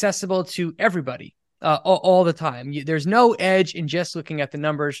are accessible to everybody. All the time. There's no edge in just looking at the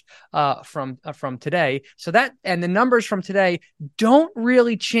numbers from today. So that, and the numbers from today don't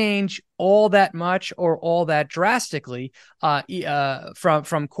really change all that much or all that drastically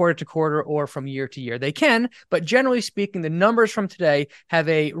from quarter to quarter or from year to year. They can, but generally speaking, the numbers from today have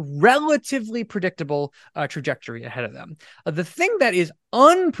a relatively predictable trajectory ahead of them. The thing that is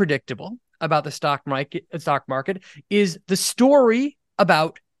unpredictable about the stock market is the story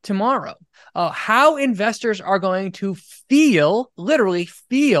about tomorrow. How investors are going to literally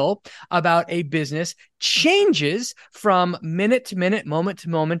feel about a business changes from minute to minute, moment to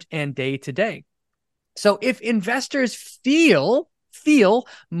moment, and day to day. So if investors feel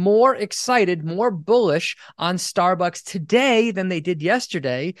more excited, more bullish on Starbucks today than they did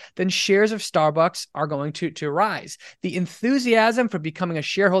yesterday, then shares of Starbucks are going to rise. The enthusiasm for becoming a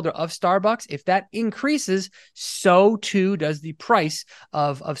shareholder of Starbucks, if that increases, so too does the price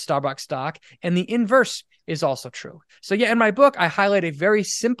of Starbucks stock. And the inverse is also true. So yeah, in my book, I highlight a very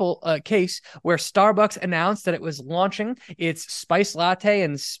simple case where Starbucks announced that it was launching its spiced latte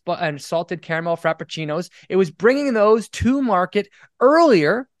and salted caramel frappuccinos. It was bringing those to market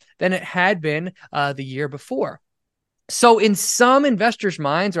earlier than it had been the year before. So in some investors'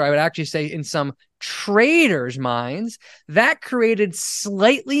 minds, or I would actually say in some traders' minds, that created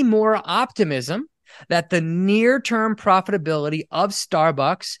slightly more optimism that the near-term profitability of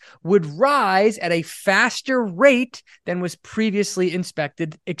Starbucks would rise at a faster rate than was previously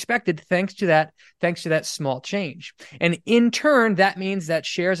expected thanks to that small change. And in turn, that means that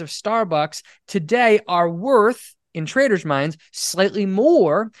shares of Starbucks today are worth, in traders' minds, slightly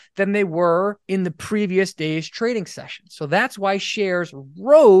more than they were in the previous day's trading session. So that's why shares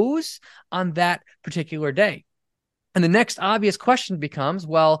rose on that particular day. And the next obvious question becomes,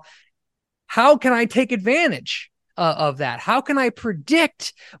 well, how can I take advantage of that? How can I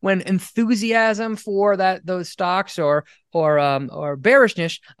predict when enthusiasm for those stocks or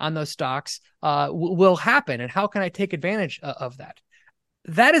bearishness on those stocks will happen? And how can I take advantage of that?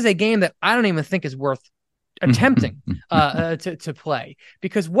 That is a game that I don't even think is worth attempting to play,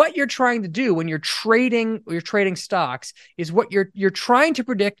 because what you're trying to do when you're trading stocks is what you're trying to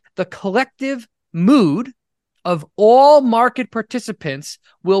predict the collective mood of all market participants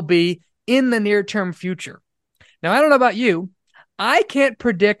will be in the near-term future. Now, I don't know about you. I can't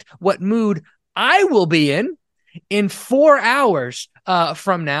predict what mood I will be in 4 hours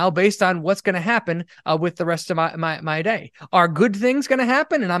from now based on what's going to happen with the rest of my day. Are good things going to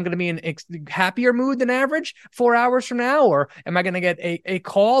happen and I'm going to be in a happier mood than average 4 hours from now? Or am I going to get a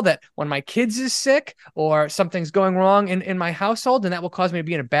call that one of my kids is sick or something's going wrong in my household and that will cause me to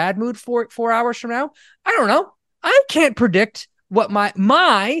be in a bad mood 4 hours from now? I don't know. I can't predict what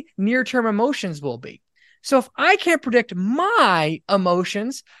my near-term emotions will be. So if I can't predict my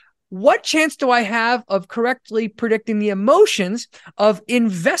emotions, what chance do I have of correctly predicting the emotions of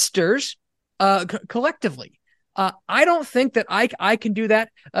investors collectively? I don't think that I can do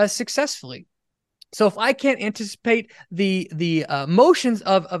that successfully. So if I can't anticipate the emotions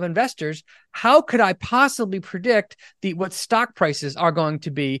of investors, how could I possibly predict what stock prices are going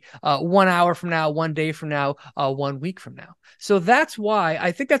to be 1 hour from now, 1 day from now, 1 week from now? So that's why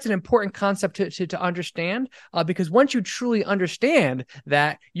I think that's an important concept to understand, because once you truly understand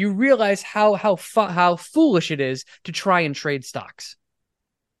that, you realize how foolish it is to try and trade stocks.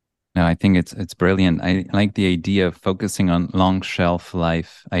 No, I think it's brilliant. I like the idea of focusing on long shelf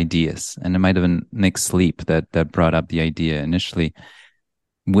life ideas. And it might have been Nick Sleep that brought up the idea initially.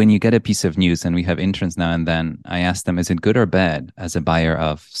 When you get a piece of news, and we have interns now and then, I ask them, is it good or bad as a buyer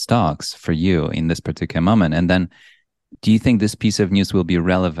of stocks for you in this particular moment? And then, do you think this piece of news will be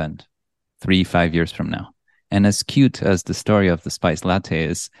relevant 3-5 years from now? And as cute as the story of the spiced latte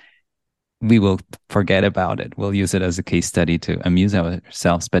is, we will forget about it. We'll use it as a case study to amuse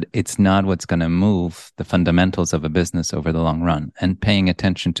ourselves, but it's not what's going to move the fundamentals of a business over the long run. And paying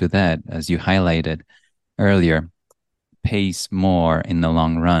attention to that, as you highlighted earlier, pays more in the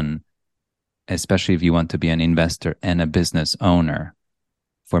long run, especially if you want to be an investor and a business owner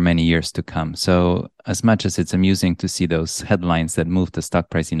for many years to come. So as much as it's amusing to see those headlines that move the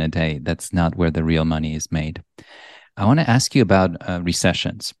stock price in a day, that's not where the real money is made. I want to ask you about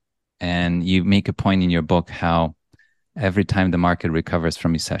recessions. And you make a point in your book how every time the market recovers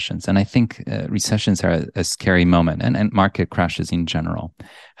from recessions, and I think recessions are a scary moment, and market crashes in general.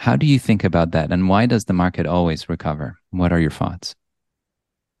 How do you think about that? And why does the market always recover? What are your thoughts?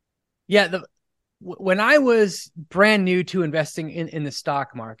 Yeah, when I was brand new to investing in the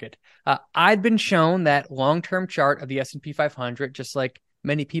stock market, I'd been shown that long-term chart of the S&P 500, just like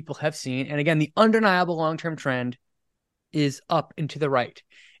many people have seen. And again, the undeniable long-term trend is up and to the right.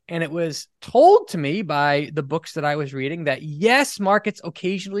 And it was told to me by the books that I was reading that yes, markets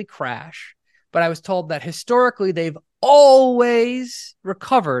occasionally crash, but I was told that historically they've always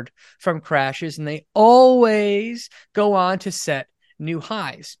recovered from crashes and they always go on to set new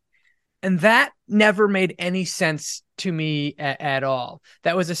highs. And that never made any sense to me at all.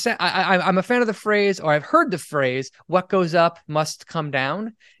 That was I'm a fan of the phrase, or I've heard the phrase, what goes up must come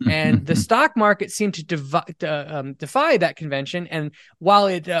down. And the stock market seemed to defy that convention. And while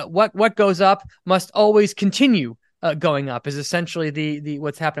what goes up must always continue going up is essentially the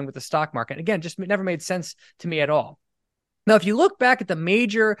what's happening with the stock market. Again, just never made sense to me at all. Now, if you look back at the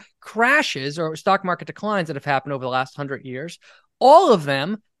major crashes or stock market declines that have happened over the last 100 years, all of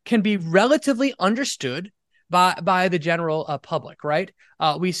them can be relatively understood by the general public, right?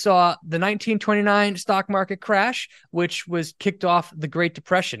 We saw the 1929 stock market crash, which was kicked off the Great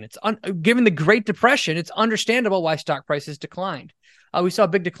Depression. Given the Great Depression, it's understandable why stock prices declined. We saw a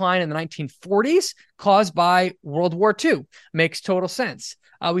big decline in the 1940s caused by World War II. Makes total sense.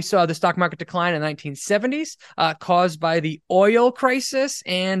 We saw the stock market decline in the 1970s caused by the oil crisis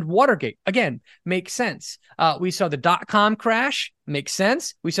and Watergate. Again, makes sense. We saw the dot-com crash. Makes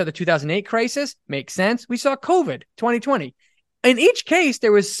sense. We saw the 2008 crisis. Makes sense. We saw COVID 2020. In each case,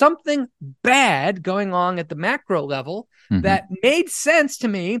 there was something bad going on at the macro level that made sense to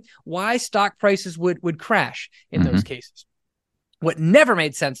me why stock prices would crash in those cases. What never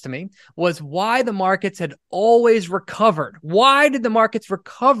made sense to me was why the markets had always recovered. Why did the markets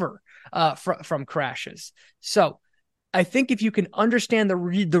recover from crashes? So I think if you can understand the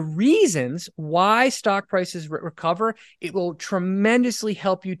reasons why stock prices recover, it will tremendously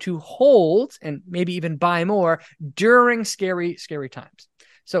help you to hold and maybe even buy more during scary times.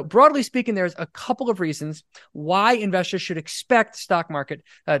 So broadly speaking, there's a couple of reasons why investors should expect the stock market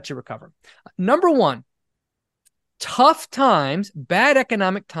to recover. Number one, tough times, bad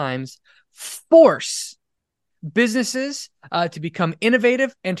economic times, force businesses to become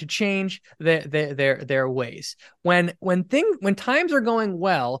innovative and to change their ways. When times are going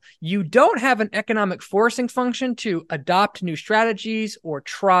well, you don't have an economic forcing function to adopt new strategies or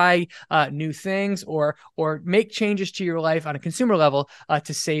try new things or make changes to your life on a consumer level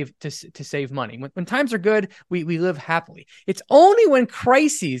to save money. When times are good, we live happily. It's only when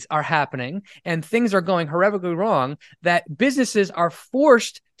crises are happening and things are going horribly wrong that businesses are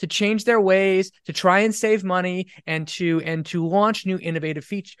forced to change their ways, to try and save money, and to launch new innovative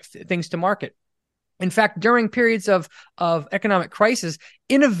things to market. In fact, during periods of economic crisis,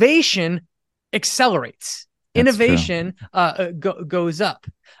 innovation accelerates. Innovation goes up.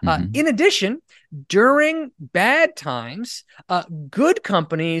 In addition, during bad times, good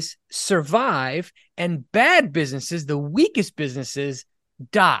companies survive, and bad businesses, the weakest businesses,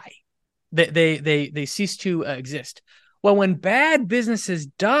 die. They cease to exist. Well, when bad businesses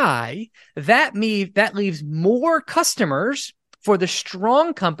die, that leaves more customers for the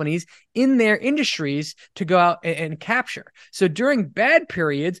strong companies in their industries to go out and capture. So during bad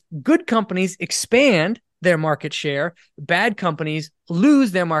periods, good companies expand their market share, bad companies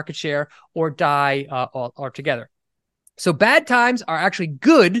lose their market share or die altogether. So bad times are actually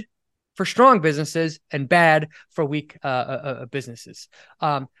good for strong businesses and bad for weak businesses.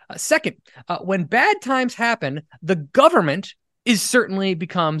 Second, when bad times happen, the government certainly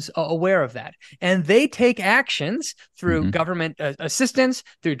becomes aware of that. And they take actions through government assistance,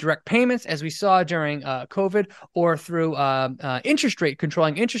 through direct payments, as we saw during COVID, or through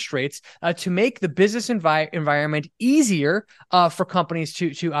controlling interest rates to make the business environment easier for companies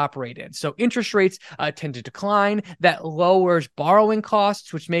to operate in. So interest rates tend to decline. That lowers borrowing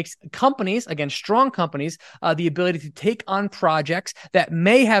costs, which makes companies, again, strong companies, the ability to take on projects that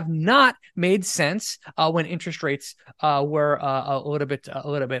may have not made sense when interest rates were a little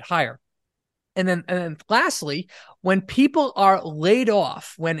bit higher. And then lastly, when people are laid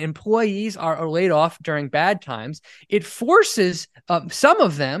off, when employees are laid off during bad times, it forces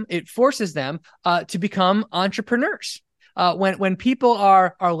them to become entrepreneurs. When people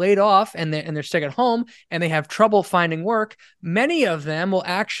are laid off and they're stuck at home and they have trouble finding work, many of them will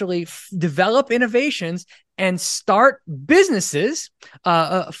actually develop innovations and start businesses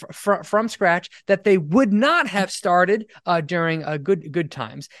from scratch that they would not have started during good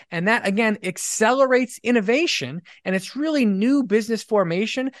times. And that, again, accelerates innovation. And it's really new business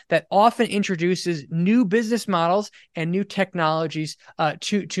formation that often introduces new business models and new technologies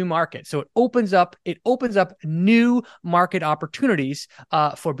to market. So it opens up new market opportunities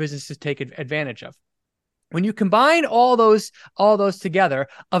for businesses to take advantage of. When you combine all those together,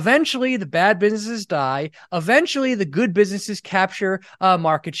 eventually the bad businesses die. Eventually the good businesses capture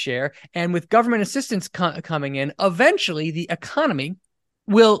market share, and with government assistance coming in, eventually the economy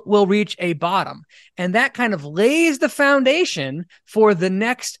will reach a bottom, and that kind of lays the foundation for the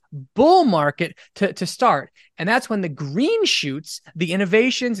next bull market to start. And that's when the green shoots, the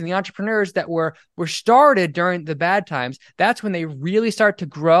innovations and the entrepreneurs that were started during the bad times, that's when they really start to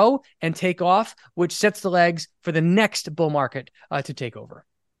grow and take off, which sets the legs for the next bull market to take over.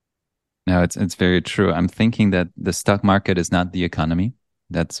 No, it's very true. I'm thinking that the stock market is not the economy.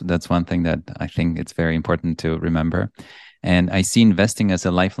 That's one thing that I think it's very important to remember. And I see investing as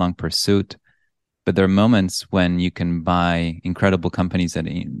a lifelong pursuit, but there are moments when you can buy incredible companies at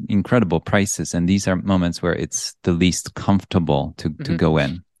incredible prices. And these are moments where it's the least comfortable to go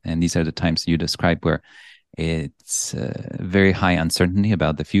in. And these are the times you describe where it's very high uncertainty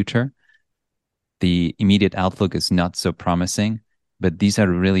about the future. The immediate outlook is not so promising, but these are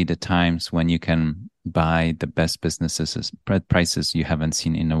really the times when you can buy the best businesses at prices you haven't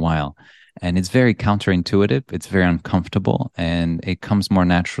seen in a while. And it's very counterintuitive. It's very uncomfortable, and it comes more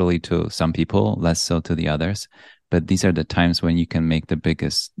naturally to some people, less so to the others. But these are the times when you can make the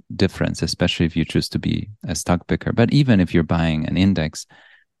biggest difference, especially if you choose to be a stock picker. But even if you're buying an index,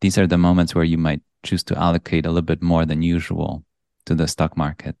 these are the moments where you might choose to allocate a little bit more than usual to the stock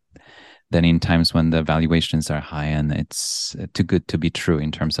market than in times when the valuations are high and it's too good to be true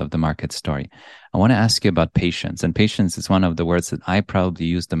in terms of the market story. I want to ask you about patience. And patience is one of the words that I probably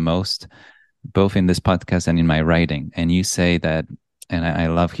use the most, both in this podcast and in my writing. And you say that, and I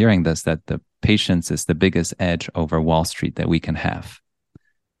love hearing this, that the patience is the biggest edge over Wall Street that we can have.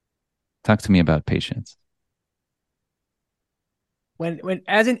 Talk to me about patience. When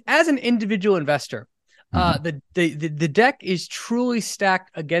as an individual investor, the deck is truly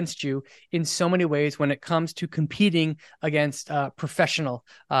stacked against you in so many ways when it comes to competing against professional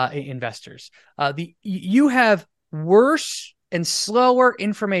investors. You have worse and slower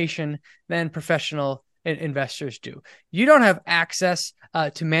information than professional investors do. You don't have access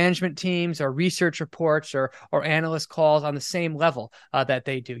to management teams or research reports or analyst calls on the same level that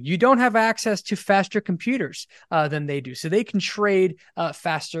they do. You don't have access to faster computers than they do, so they can trade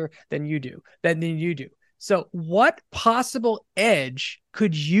faster than you do. So what possible edge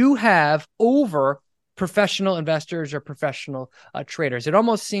could you have over professional investors or professional traders? It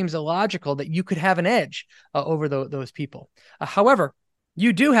almost seems illogical that you could have an edge over those people. However,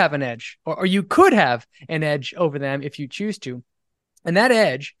 you do have an edge, or you could have an edge over them if you choose to. And that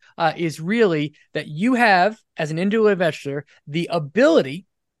edge is really that you have, as an individual investor, the ability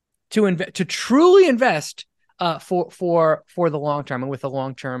to truly invest for the long term and with a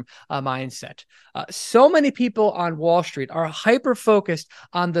long-term mindset. So many people on Wall Street are hyper focused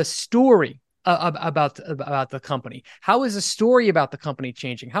on the story about the company. How is the story about the company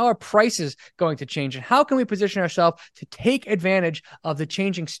changing? How are prices going to change? And how can we position ourselves to take advantage of the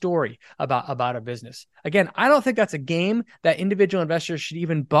changing story about a business? Again, I don't think that's a game that individual investors should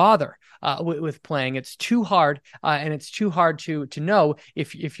even bother with playing. It's too hard, and it's too hard to know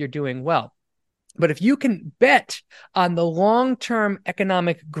if you're doing well. But if you can bet on the long-term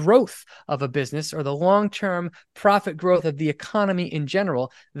economic growth of a business or the long-term profit growth of the economy in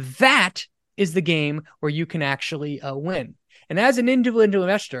general, that is the game where you can actually win. And as an individual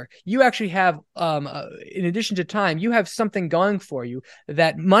investor, you actually have, in addition to time, you have something going for you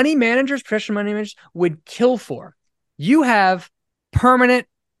that money managers, professional money managers, would kill for. You have permanent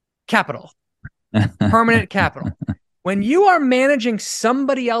capital. Permanent capital. When you are managing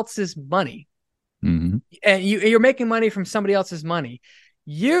somebody else's money, and you're making money from somebody else's money,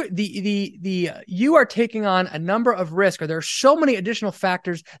 you are taking on a number of risks, or there are so many additional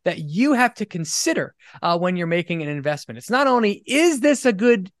factors that you have to consider when you're making an investment. It's not only, is this a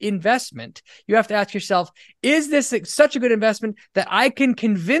good investment? You have to ask yourself, is this such a good investment that I can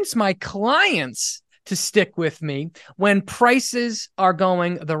convince my clients to stick with me when prices are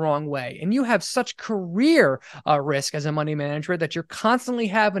going the wrong way? And you have such career risk as a money manager that you're constantly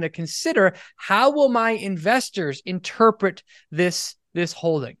having to consider, how will my investors interpret this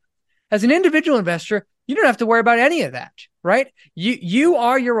holding? As an individual investor, you don't have to worry about any of that, right? You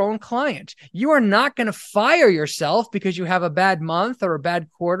are your own client. You are not going to fire yourself because you have a bad month or a bad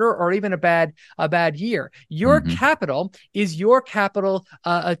quarter or even a bad year. Your capital is your capital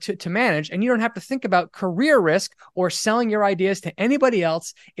to manage, and you don't have to think about career risk or selling your ideas to anybody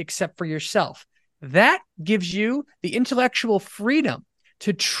else except for yourself. That gives you the intellectual freedom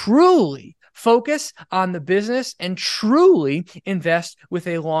to truly focus on the business and truly invest with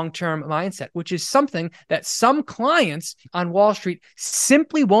a long-term mindset, which is something that some clients on Wall Street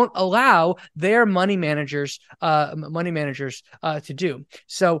simply won't allow their money managers to do.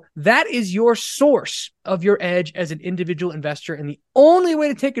 So that is your source of your edge as an individual investor. And the only way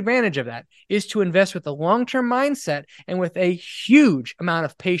to take advantage of that is to invest with a long-term mindset and with a huge amount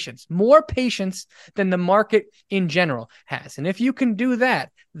of patience, more patience than the market in general has. And if you can do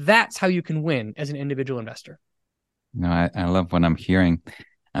that, that's how you can win as an individual investor. No, I love what I'm hearing.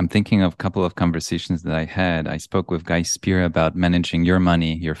 I'm thinking of a couple of conversations that I had. I spoke with Guy Spear about managing your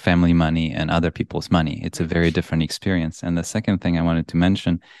money, your family money, and other people's money. It's a very different experience. And the second thing I wanted to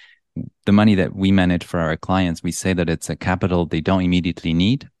mention, the money that we manage for our clients, we say that it's a capital they don't immediately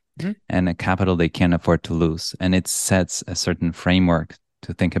need and a capital they can't afford to lose. And it sets a certain framework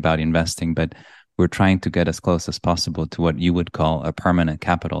to think about investing. But we're trying to get as close as possible to what you would call a permanent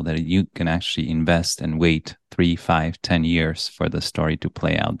capital, that you can actually invest and wait 3, 5, 10 years for the story to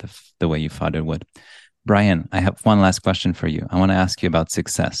play out the way you thought it would. Brian, I have one last question for you. I want to ask you about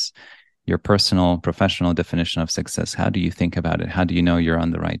success, your personal, professional definition of success. How do you think about it? How do you know you're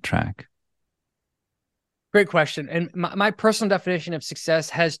on the right track? Great question. And my personal definition of success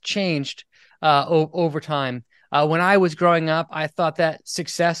has changed over time. When I was growing up, I thought that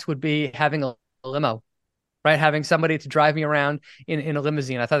success would be having a limo, right? Having somebody to drive me around in a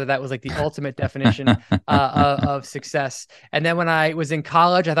limousine. I thought that was like the ultimate definition of success. And then when I was in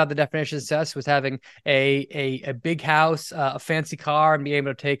college, I thought the definition of success was having a big house, a fancy car, and being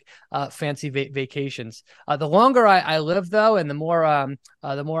able to take fancy vacations. The longer I live, though, and the more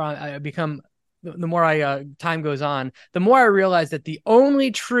I become, the more time goes on, the more I realize that the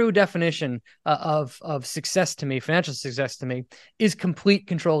only true definition of success to me, financial success to me, is complete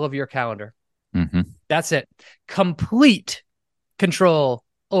control of your calendar. That's it. Complete control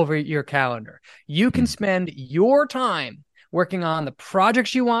over your calendar. You can spend your time working on the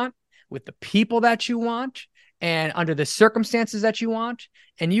projects you want, with the people that you want, and under the circumstances that you want.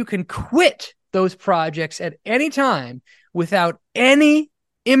 And you can quit those projects at any time without any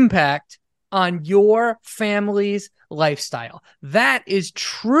impact on your family's lifestyle. That is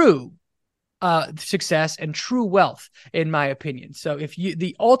true success and true wealth, in my opinion. So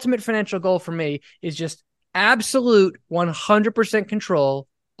the ultimate financial goal for me is just absolute 100% control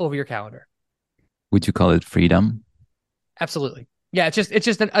over your calendar. Would you call it freedom? Absolutely. Yeah. It's just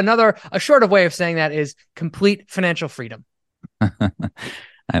a shorter way of saying that is complete financial freedom. I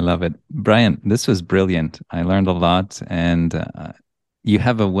love it. Brian, this was brilliant. I learned a lot, and you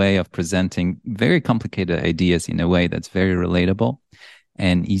have a way of presenting very complicated ideas in a way that's very relatable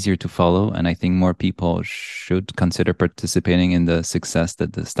and easier to follow. And I think more people should consider participating in the success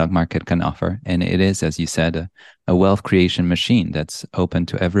that the stock market can offer. And it is, as you said, a wealth creation machine that's open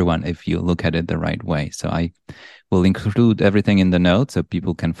to everyone if you look at it the right way. So I will include everything in the notes so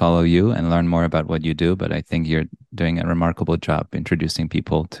people can follow you and learn more about what you do. But I think you're doing a remarkable job introducing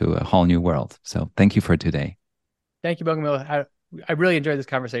people to a whole new world. So thank you for today. Thank you, Bogomil. I really enjoyed this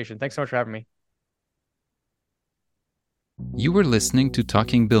conversation. Thanks so much for having me. You were listening to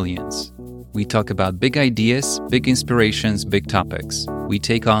Talking Billions. We talk about big ideas, big inspirations, big topics. We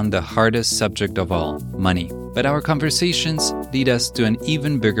take on the hardest subject of all, money. But our conversations lead us to an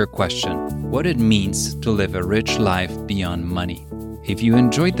even bigger question: what it means to live a rich life beyond money. If you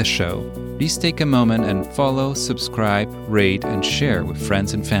enjoyed the show, please take a moment and follow, subscribe, rate, and share with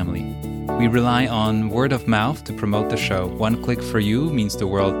friends and family. We rely on word of mouth to promote the show. One click for you means the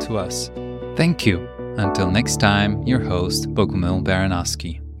world to us. Thank you. Until next time, your host, Bogomil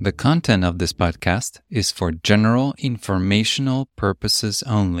Baranowski. The content of this podcast is for general informational purposes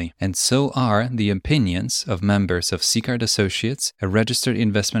only, and so are the opinions of members of Seacard Associates, a registered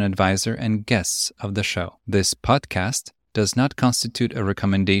investment advisor, and guests of the show. This podcast does not constitute a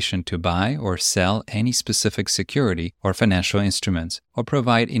recommendation to buy or sell any specific security or financial instruments, or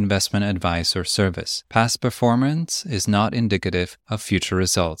provide investment advice or service. Past performance is not indicative of future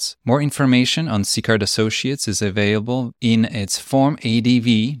results. More information on Seacard Associates is available in its Form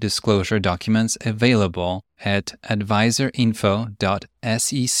ADV disclosure documents available at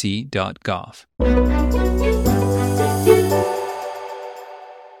advisorinfo.sec.gov.